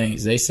good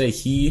things. They say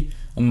he,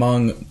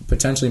 among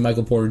potentially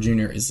Michael Porter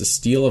Jr., is the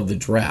steal of the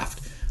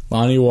draft.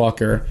 Lonnie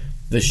Walker,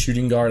 the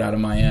shooting guard out of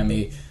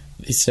Miami,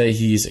 they say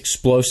he's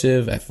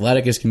explosive,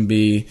 athletic as can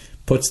be,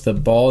 puts the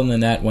ball in the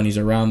net when he's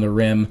around the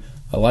rim.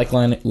 I like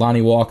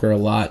Lonnie Walker a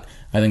lot.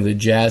 I think the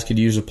Jazz could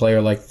use a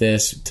player like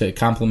this to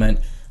complement.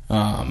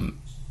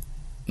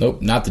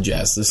 Nope, not the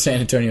Jazz. The San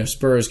Antonio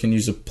Spurs can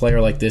use a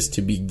player like this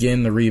to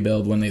begin the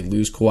rebuild when they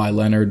lose Kawhi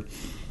Leonard.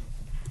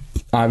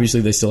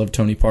 Obviously, they still have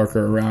Tony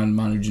Parker around,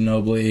 Manu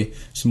Ginobili,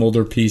 some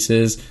older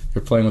pieces.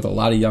 They're playing with a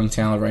lot of young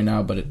talent right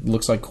now, but it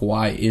looks like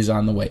Kawhi is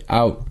on the way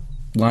out.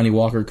 Lonnie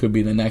Walker could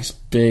be the next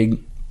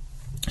big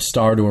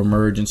star to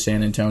emerge in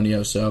San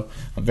Antonio, so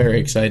I'm very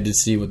excited to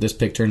see what this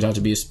pick turns out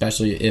to be,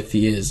 especially if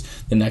he is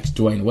the next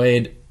Dwayne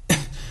Wade.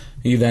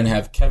 You then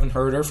have Kevin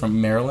Huerter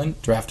from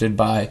Maryland, drafted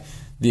by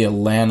the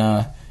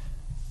Atlanta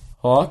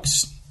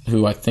Hawks,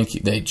 who I think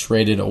they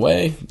traded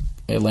away.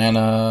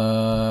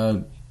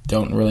 Atlanta,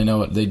 don't really know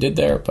what they did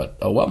there, but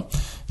oh well.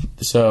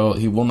 So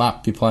he will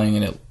not be playing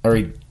in it, or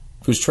he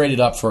was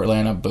traded up for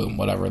Atlanta, boom,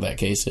 whatever that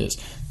case is.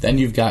 Then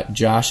you've got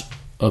Josh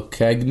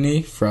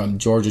Okogie from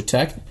Georgia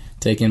Tech,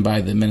 taken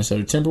by the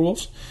Minnesota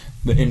Timberwolves.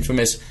 The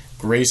infamous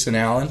Grayson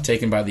Allen,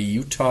 taken by the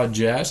Utah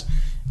Jazz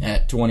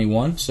at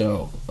 21.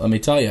 So let me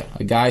tell you,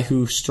 a guy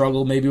who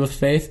struggled maybe with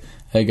faith,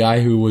 a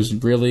guy who was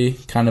really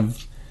kind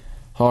of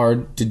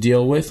hard to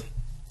deal with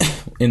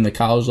in the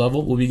college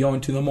level, will be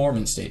going to the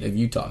Mormon State of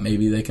Utah.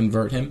 Maybe they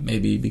convert him.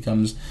 Maybe he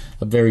becomes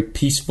a very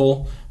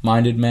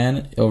peaceful-minded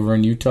man over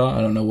in Utah.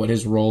 I don't know what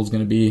his role is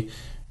going to be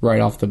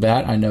right off the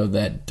bat. I know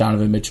that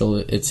Donovan Mitchell,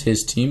 it's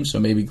his team, so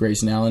maybe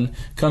Grayson Allen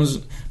comes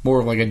more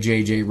of like a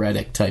J.J.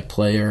 Redick type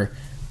player,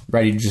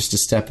 ready just to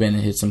step in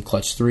and hit some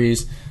clutch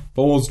threes.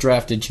 Bulls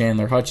drafted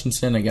Chandler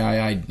Hutchinson, a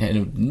guy I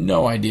had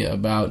no idea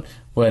about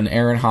when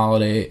Aaron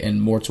Holiday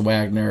and Moritz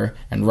Wagner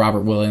and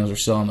Robert Williams are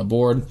still on the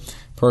board.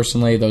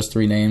 Personally, those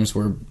 3 names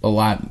were a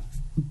lot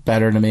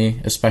better to me,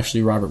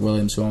 especially Robert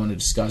Williams, who I want to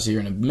discuss here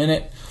in a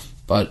minute.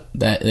 But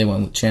that they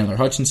went with Chandler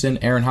Hutchinson.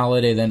 Aaron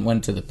Holiday then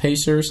went to the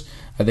Pacers.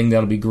 I think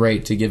that'll be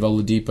great to give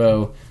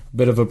Oladipo a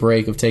bit of a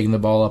break of taking the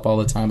ball up all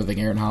the time. I think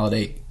Aaron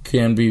Holiday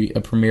can be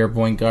a premier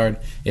point guard.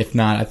 If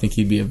not, I think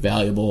he'd be a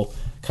valuable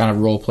kind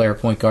of role player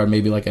point guard,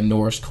 maybe like a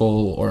Norris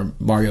Cole or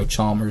Mario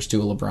Chalmers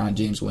to a LeBron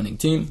James winning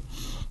team.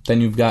 Then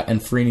you've got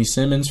Anfernee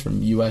Simons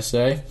from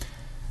USA.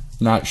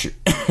 Not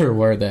sure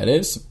where that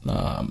is,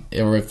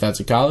 or if that's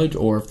a college,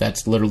 or if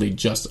that's literally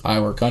just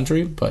our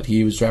country, but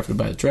he was drafted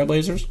by the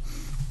Trailblazers.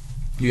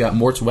 You got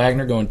Moritz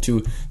Wagner going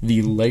to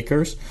the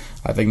Lakers.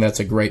 I think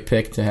that's a great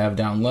pick to have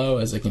down low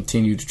as they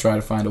continue to try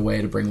to find a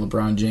way to bring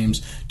LeBron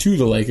James to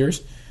the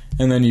Lakers.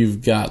 And then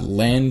you've got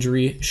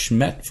Landry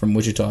Shamet from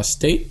Wichita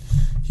State.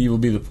 He will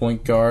be the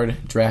point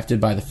guard drafted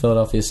by the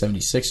Philadelphia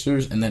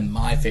 76ers. And then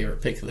my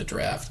favorite pick of the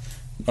draft,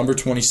 number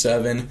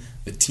 27,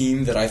 the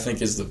team that I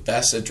think is the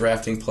best at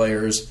drafting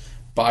players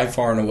by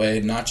far and away,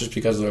 not just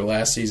because of their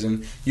last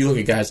season. You look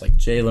at guys like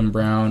Jaylen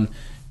Brown,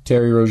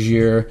 Terry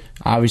Rozier,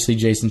 obviously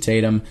Jason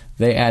Tatum.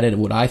 They added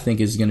what I think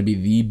is going to be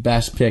the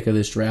best pick of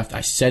this draft.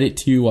 I said it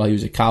to you while he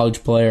was a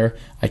college player.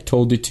 I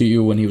told it to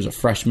you when he was a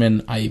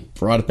freshman. I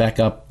brought it back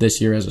up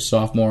this year as a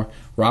sophomore.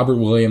 Robert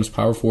Williams,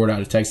 power forward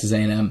out of Texas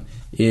A&M,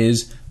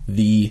 is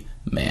the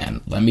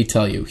man. Let me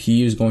tell you,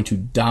 he is going to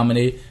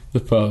dominate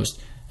the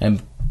post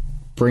and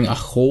bring a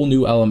whole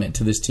new element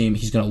to this team.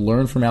 He's going to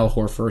learn from Al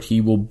Horford. He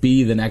will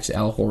be the next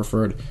Al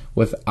Horford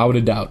without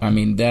a doubt. I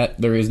mean,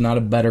 that there is not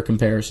a better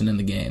comparison in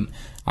the game.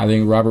 I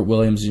think Robert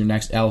Williams is your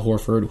next Al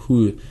Horford,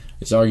 who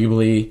is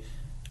arguably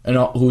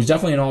who's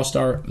definitely an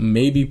all-star,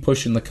 maybe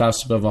pushing the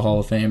cusp of a Hall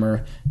of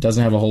Famer.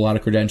 Doesn't have a whole lot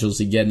of credentials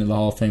to get into the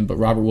Hall of Fame, but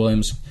Robert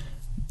Williams,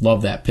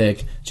 love that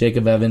pick.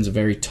 Jacob Evans, a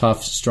very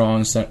tough,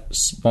 strong,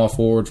 small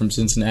forward from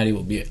Cincinnati,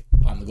 will be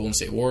on the Golden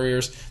State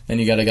Warriors. Then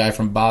you got a guy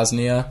from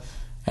Bosnia,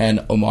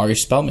 and Omari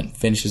Spellman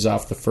finishes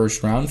off the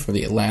first round for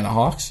the Atlanta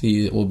Hawks.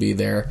 He will be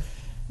their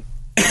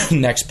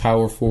next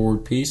power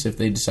forward piece if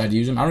they decide to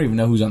use him. I don't even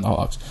know who's on the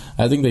Hawks.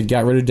 I think they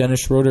got rid of Dennis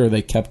Schroeder, or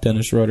they kept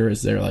Dennis Schroeder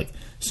as their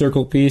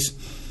circle piece.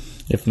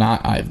 If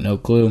not, I have no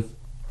clue.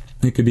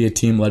 It could be a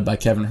team led by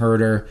Kevin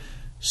Huerter,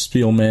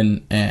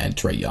 Spielman, and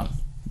Trae Young.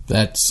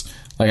 That's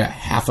like a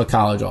half a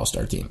college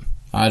all-star team.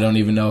 I don't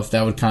even know if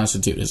that would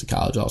constitute as a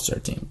college all-star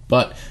team.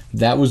 But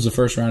that was the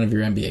first round of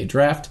your NBA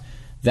draft.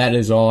 That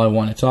is all I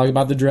want to talk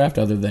about the draft,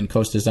 other than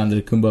Kostas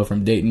Antetokounmpo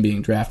from Dayton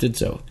being drafted.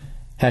 So,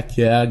 heck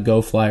yeah,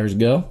 go Flyers,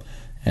 go.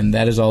 And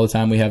that is all the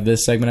time we have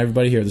this segment,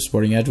 everybody, here at The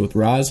Sporting Edge with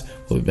Roz.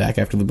 We'll be back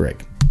after the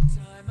break.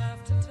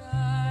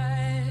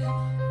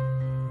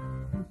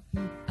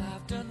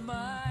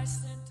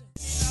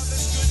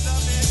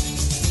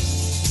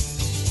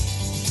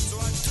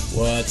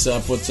 What's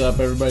up,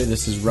 everybody?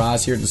 This is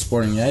Roz here at The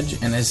Sporting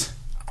Edge, and as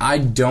I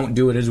don't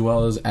do it as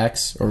well as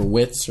X or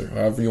Wits or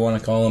however you want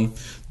to call them,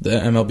 the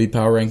MLB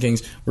Power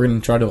Rankings, we're going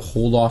to try to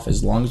hold off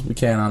as long as we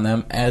can on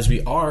them, as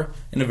we are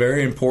in a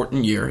very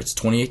important year. It's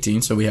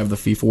 2018, so we have the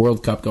FIFA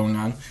World Cup going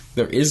on.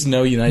 There is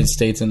no United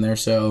States in there,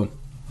 so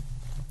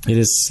it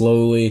is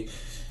slowly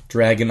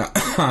dragging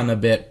on a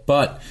bit,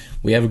 but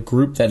we have a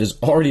group that has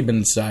already been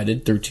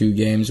decided through 2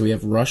 games. We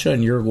have Russia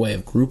and Uruguay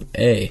of Group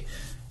A,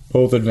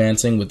 both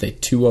advancing with a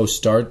 2-0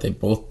 start. They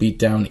both beat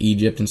down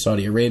Egypt and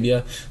Saudi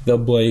Arabia.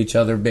 They'll play each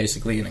other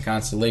basically in a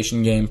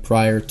consolation game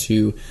prior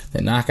to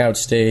the knockout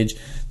stage.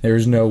 There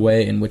is no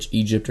way in which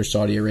Egypt or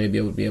Saudi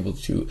Arabia would be able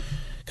to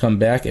come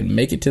back and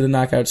make it to the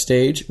knockout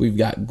stage. We've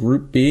got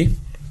Group B,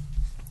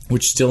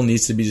 which still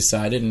needs to be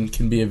decided and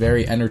can be a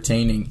very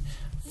entertaining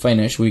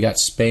finish. We got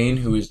Spain,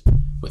 who is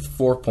with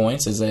 4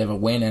 points as they have a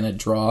win and a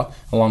draw,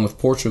 along with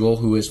Portugal,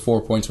 who is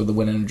 4 points with a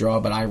win and a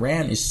draw. But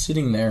Iran is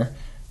sitting there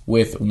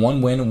with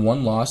 1 win and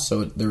 1 loss,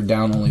 so they're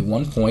down only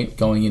 1 point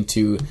going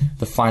into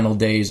the final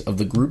days of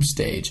the group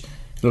stage.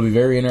 It'll be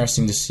very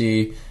interesting to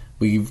see.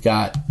 We've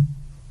got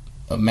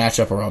a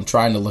matchup, or I'm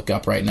trying to look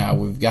up right now.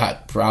 We've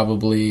got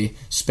probably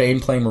Spain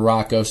playing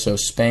Morocco, so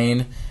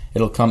Spain,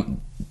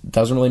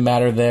 doesn't really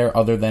matter there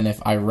other than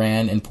if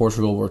Iran and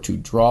Portugal were to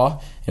draw,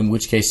 in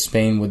which case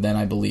Spain would then,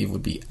 I believe,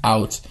 would be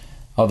out.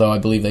 Although I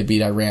believe they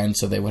beat Iran,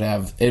 so it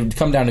would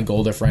come down to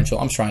goal differential.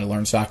 I'm trying to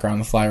learn soccer on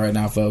the fly right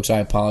now, folks. I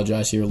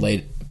apologize here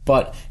late.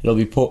 But it'll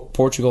be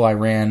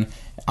Portugal-Iran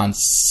on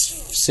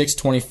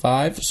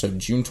 6/25, so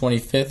June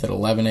 25th at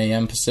 11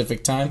 a.m.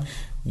 Pacific time.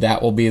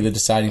 That will be the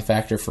deciding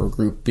factor for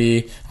Group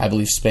B. I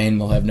believe Spain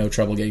will have no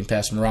trouble getting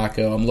past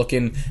Morocco. I'm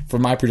looking, for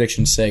my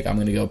prediction's sake, I'm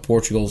going to go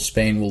Portugal.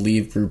 Spain will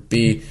leave Group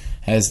B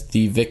as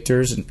the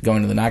victors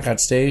going to the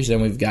knockout stage.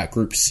 Then we've got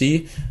Group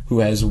C, who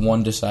has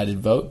 1 decided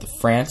vote. The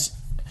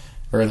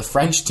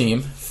French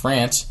team,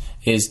 France,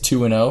 is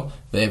 2-0.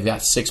 They've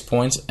got 6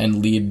 points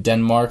and lead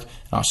Denmark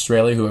and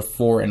Australia, who have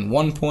 4 and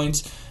 1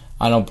 points.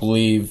 I don't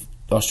believe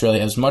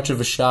Australia has much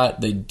of a shot.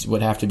 They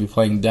would have to be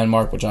playing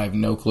Denmark, which I have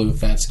no clue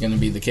if that's going to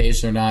be the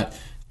case or not.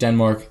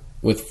 Denmark,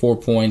 with 4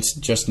 points,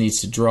 just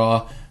needs to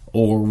draw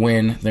or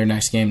win their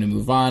next game to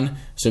move on.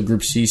 So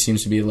Group C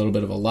seems to be a little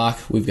bit of a lock.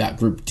 We've got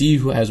Group D,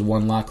 who has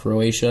 1 lock.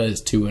 Croatia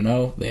is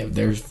 2-0. They have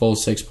their full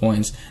 6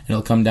 points, and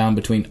it'll come down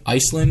between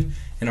Iceland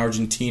and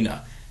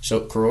Argentina. So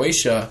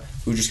Croatia,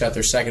 who just got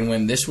their 2nd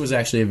win, this was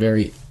actually a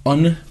very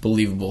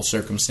unbelievable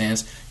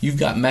circumstance. You've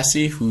got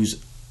Messi,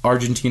 whose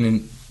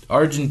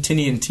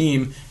Argentinian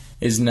team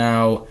is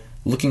now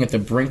looking at the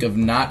brink of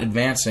not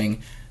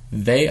advancing.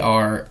 They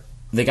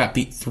got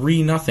beat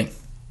 3-0.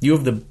 You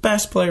have the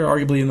best player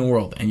arguably in the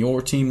world, and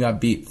your team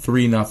got beat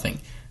 3-0.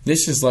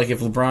 This is like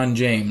if LeBron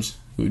James,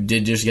 who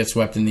did just get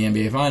swept in the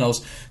NBA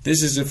Finals,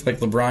 this is if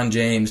LeBron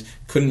James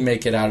couldn't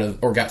make it out of,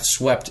 or got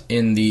swept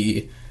in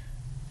the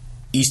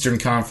Eastern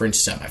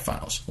Conference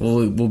semifinals.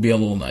 We'll be a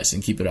little nice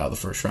and keep it out of the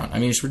first round. I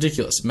mean, it's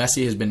ridiculous.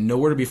 Messi has been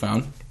nowhere to be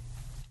found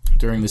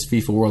during this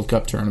FIFA World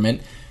Cup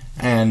tournament,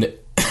 and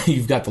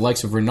you've got the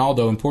likes of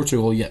Ronaldo in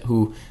Portugal,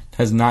 who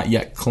has not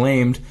yet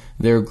claimed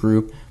their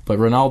group, but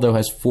Ronaldo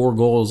has 4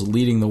 goals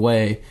leading the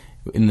way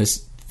in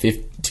this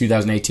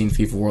 2018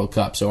 FIFA World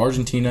Cup. So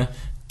Argentina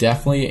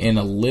definitely in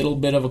a little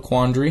bit of a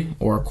quandary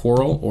or a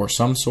quarrel or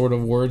some sort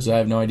of words. I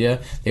have no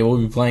idea. They will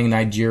be playing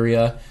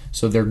Nigeria,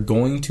 so they're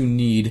going to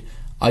need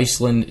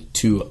Iceland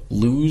to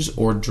lose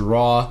or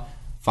draw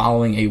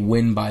following a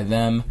win by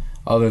them.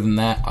 Other than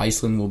that,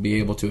 Iceland will be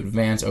able to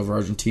advance over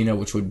Argentina,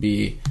 which would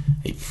be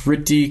a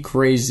pretty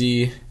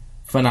crazy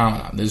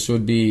phenomenon. This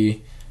would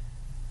be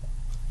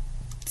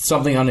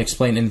something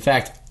unexplained. In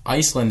fact,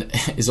 Iceland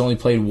has only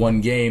played one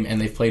game, and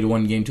they've played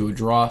one game to a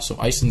draw, so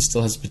Iceland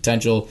still has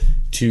potential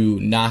to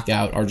knock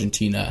out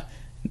Argentina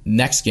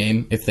next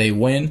game if they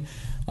win,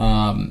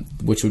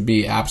 which would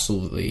be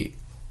absolutely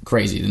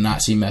crazy to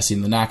not see Messi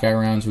in the knockout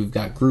rounds. We've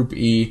got Group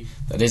E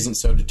that isn't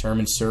so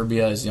determined.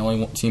 Serbia is the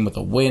only team with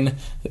a win.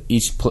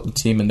 Each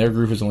team in their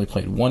group has only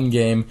played one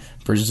game.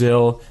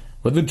 Brazil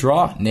with a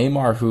draw.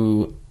 Neymar,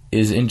 who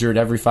is injured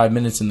every 5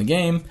 minutes in the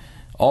game,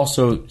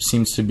 also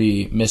seems to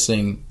be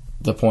missing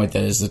the point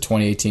that is the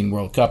 2018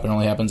 World Cup. It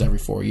only happens every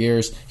 4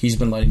 years. He's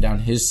been letting down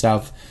his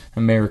South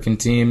American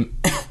team.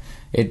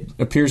 It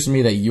appears to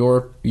me that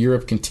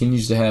Europe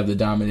continues to have the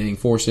dominating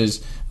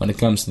forces when it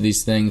comes to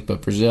these things,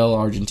 but Brazil,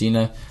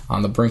 Argentina,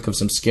 on the brink of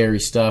some scary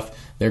stuff.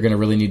 They're going to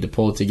really need to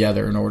pull it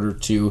together in order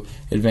to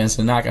advance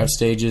to the knockout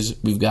stages.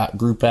 We've got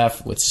Group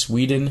F with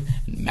Sweden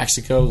and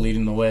Mexico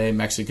leading the way.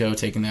 Mexico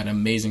taking that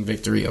amazing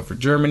victory over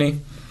Germany.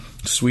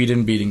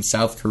 Sweden beating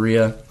South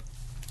Korea.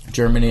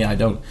 Germany, I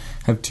don't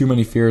have too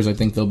many fears. I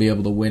think they'll be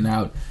able to win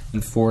out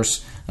and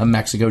force a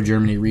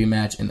Mexico-Germany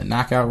rematch in the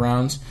knockout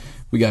rounds.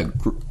 We got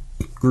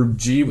Group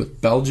G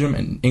with Belgium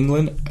and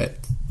England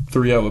at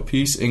 3-0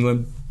 apiece.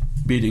 England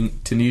beating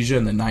Tunisia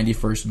in the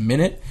 91st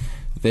minute.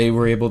 They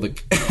were able to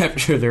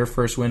capture their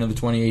first win of the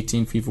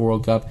 2018 FIFA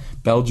World Cup.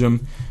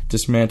 Belgium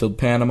dismantled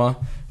Panama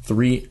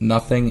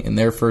 3-0 in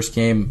their first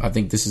game. I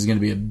think this is going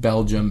to be a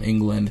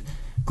Belgium-England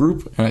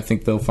group, and I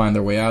think they'll find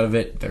their way out of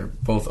it. They're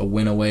both a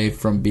win away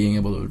from being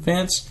able to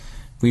advance.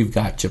 We've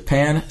got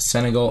Japan,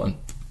 Senegal, and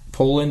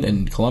Poland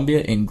and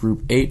Colombia in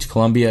Group H.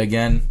 Colombia,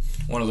 again,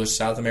 one of those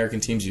South American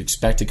teams you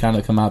expect to kind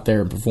of come out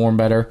there and perform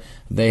better.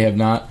 They have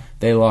not.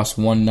 They lost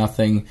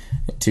 1-0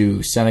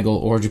 to Senegal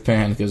or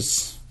Japan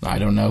because I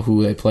don't know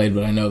who they played,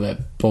 but I know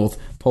that both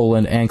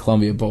Poland and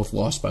Colombia both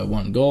lost by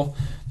 1 goal.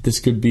 This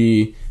could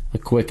be a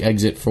quick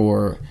exit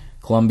for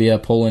Colombia.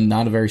 Poland,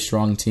 not a very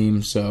strong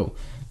team, so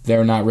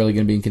they're not really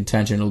going to be in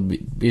contention. It'll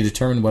be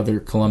determined whether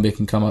Colombia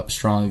can come up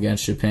strong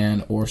against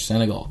Japan or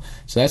Senegal.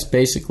 So that's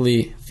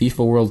basically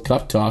FIFA World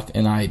Cup talk,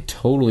 and I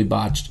totally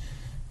botched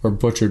or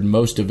butchered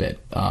most of it.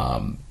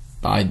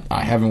 I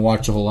haven't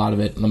watched a whole lot of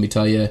it. Let me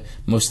tell you,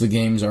 most of the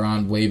games are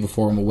on way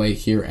before I'm awake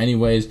here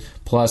anyways.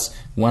 Plus,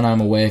 when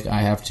I'm awake,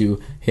 I have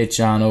to hitch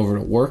on over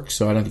to work,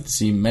 so I don't get to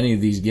see many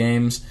of these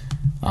games.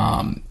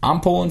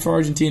 I'm pulling for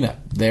Argentina.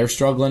 They're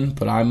struggling,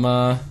 but I'm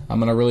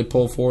going to really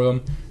pull for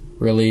them.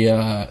 Really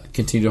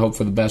continue to hope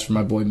for the best for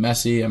my boy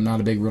Messi. I'm not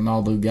a big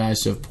Ronaldo guy,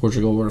 so if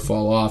Portugal were to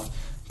fall off,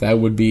 that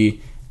would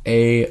be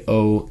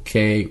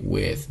A-OK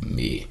with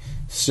me.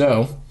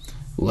 So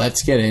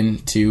let's get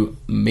into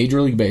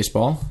Major League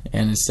Baseball.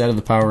 And instead of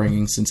the power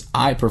rankings, since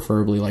I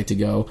preferably like to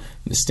go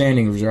the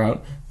standings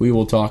route, we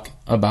will talk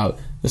about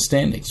the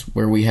standings,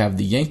 where we have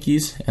the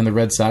Yankees and the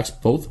Red Sox,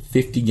 both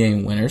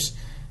 50-game winners.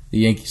 The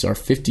Yankees are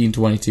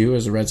 50-22,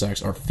 as the Red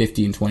Sox are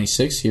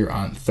 50-26 here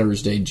on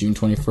Thursday, June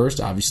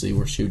 21st. Obviously,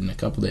 we're shooting a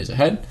couple days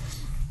ahead.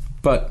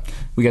 But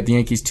we got the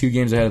Yankees 2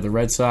 games ahead of the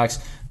Red Sox.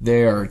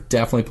 They are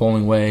definitely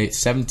pulling away,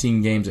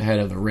 17 games ahead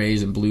of the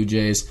Rays and Blue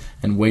Jays,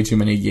 and way too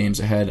many games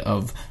ahead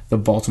of the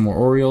Baltimore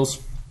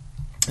Orioles.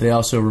 They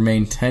also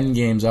remain 10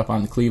 games up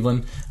on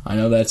Cleveland. I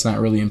know that's not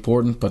really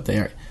important, but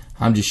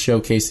I'm just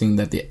showcasing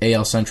that the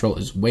AL Central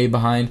is way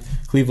behind.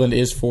 Cleveland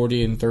is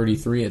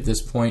 40-33 at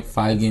this point,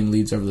 5-game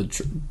leads over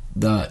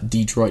the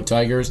Detroit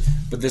Tigers.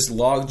 But this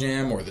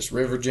logjam or this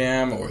river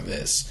jam or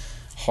this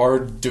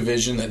hard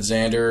division that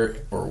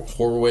Xander or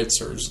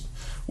Horwitz or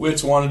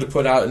Witz wanted to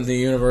put out in the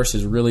universe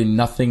is really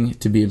nothing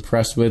to be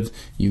impressed with.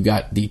 You've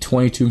got the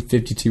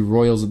 22-52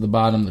 Royals at the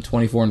bottom, the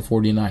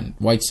 24-49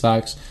 White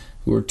Sox,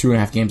 who are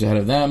 2.5 games ahead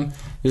of them.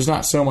 There's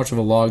not so much of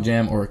a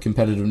logjam or a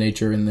competitive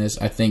nature in this.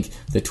 I think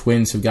the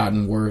Twins have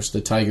gotten worse.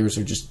 The Tigers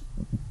are just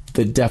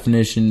the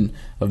definition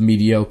of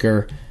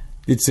mediocre.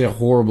 It's a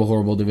horrible,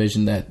 horrible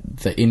division that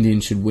the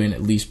Indians should win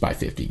at least by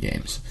 50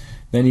 games.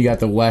 Then you got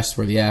the West,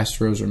 where the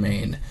Astros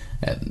remain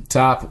at the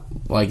top.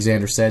 Like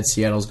Xander said,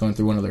 Seattle's going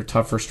through one of their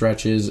tougher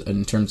stretches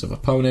in terms of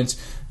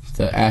opponents.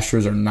 The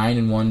Astros are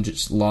 9-1,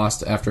 just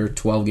lost after a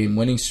 12-game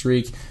winning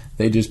streak.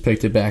 They just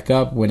picked it back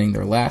up, winning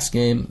their last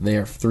game. They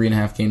are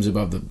 3.5 games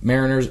above the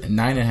Mariners and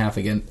 9.5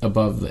 again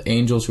above the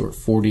Angels, who are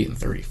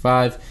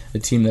 40-35. A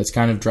team that's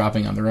kind of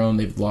dropping on their own.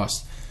 They've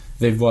lost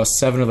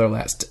 7 of their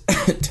last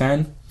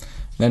 10.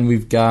 Then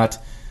we've got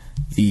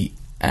the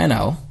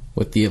NL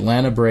with the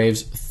Atlanta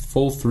Braves,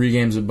 full 3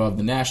 games above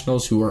the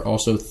Nationals, who are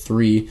also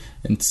 3-7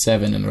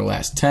 in their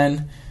last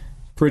 10.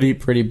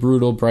 Pretty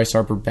brutal. Bryce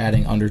Harper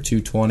batting under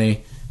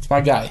 220. It's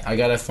my guy. I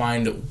gotta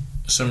find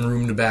some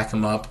room to back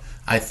him up.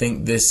 I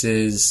think this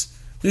is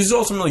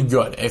ultimately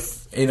good,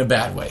 if in a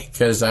bad way,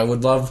 because I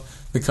would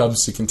love the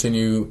Cubs to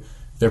continue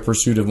their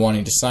pursuit of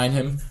wanting to sign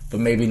him, but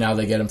maybe now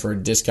they get him for a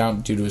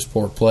discount due to his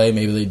poor play.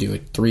 Maybe they do a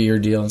 3-year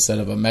deal instead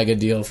of a mega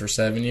deal for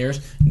 7 years,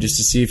 just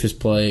to see if his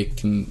play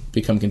can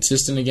become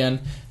consistent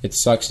again. It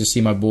sucks to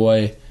see my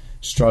boy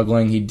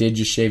struggling. He did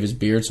just shave his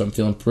beard, so I'm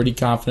feeling pretty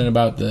confident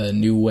about the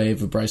new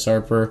wave of Bryce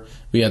Harper.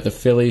 We got the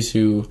Phillies,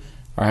 who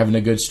are having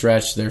a good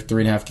stretch. They're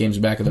 3.5 games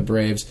back of the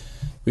Braves.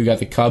 We've got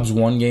the Cubs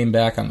 1 game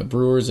back on the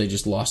Brewers. They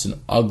just lost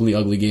an ugly,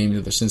 ugly game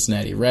to the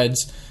Cincinnati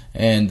Reds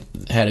and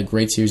had a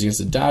great series against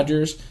the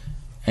Dodgers.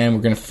 And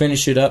we're going to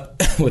finish it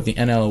up with the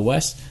NL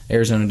West.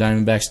 Arizona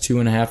Diamondbacks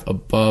 2.5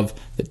 above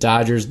the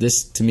Dodgers.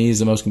 This, to me, is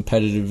the most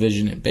competitive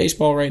division in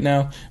baseball right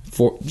now.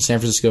 San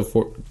Francisco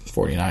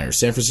 49ers.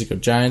 San Francisco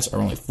Giants are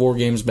only 4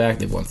 games back.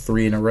 They've won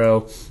 3 in a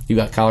row. You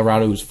got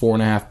Colorado, who's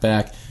 4.5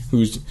 back,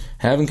 who's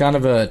having kind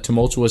of a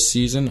tumultuous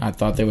season. I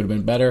thought they would have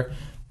been better,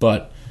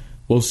 but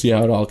we'll see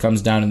how it all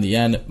comes down in the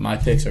end. My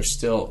picks are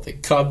still the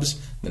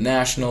Cubs, the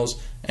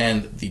Nationals,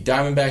 and the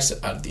Diamondbacks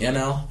out of the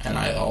NL, and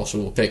I also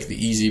will pick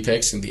the easy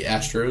picks and the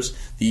Astros,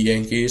 the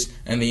Yankees,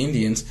 and the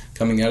Indians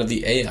coming out of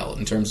the AL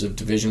in terms of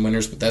division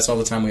winners. But that's all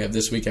the time we have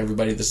this week,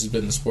 everybody. This has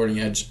been The Sporting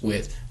Edge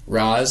with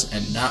Roz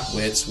and not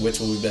Witz. Witz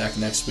will be back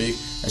next week,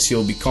 as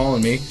he'll be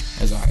calling me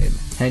as I am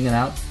hanging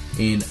out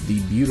in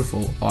the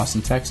beautiful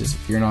Austin, Texas.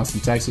 If you're in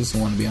Austin, Texas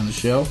and want to be on the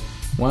show,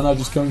 why not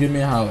just come give me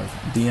a holler?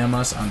 DM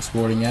us on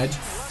Sporting Edge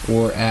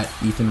or at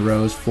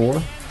EthanRose4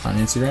 on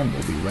Instagram.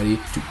 We'll be ready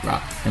to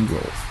rock and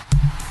roll.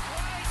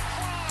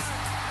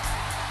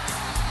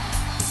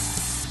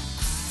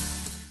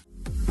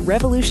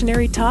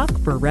 Revolutionary talk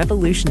for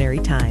revolutionary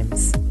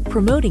times.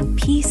 Promoting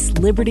peace,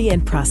 liberty,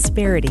 and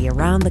prosperity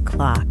around the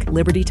clock.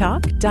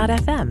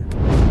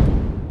 LibertyTalk.fm.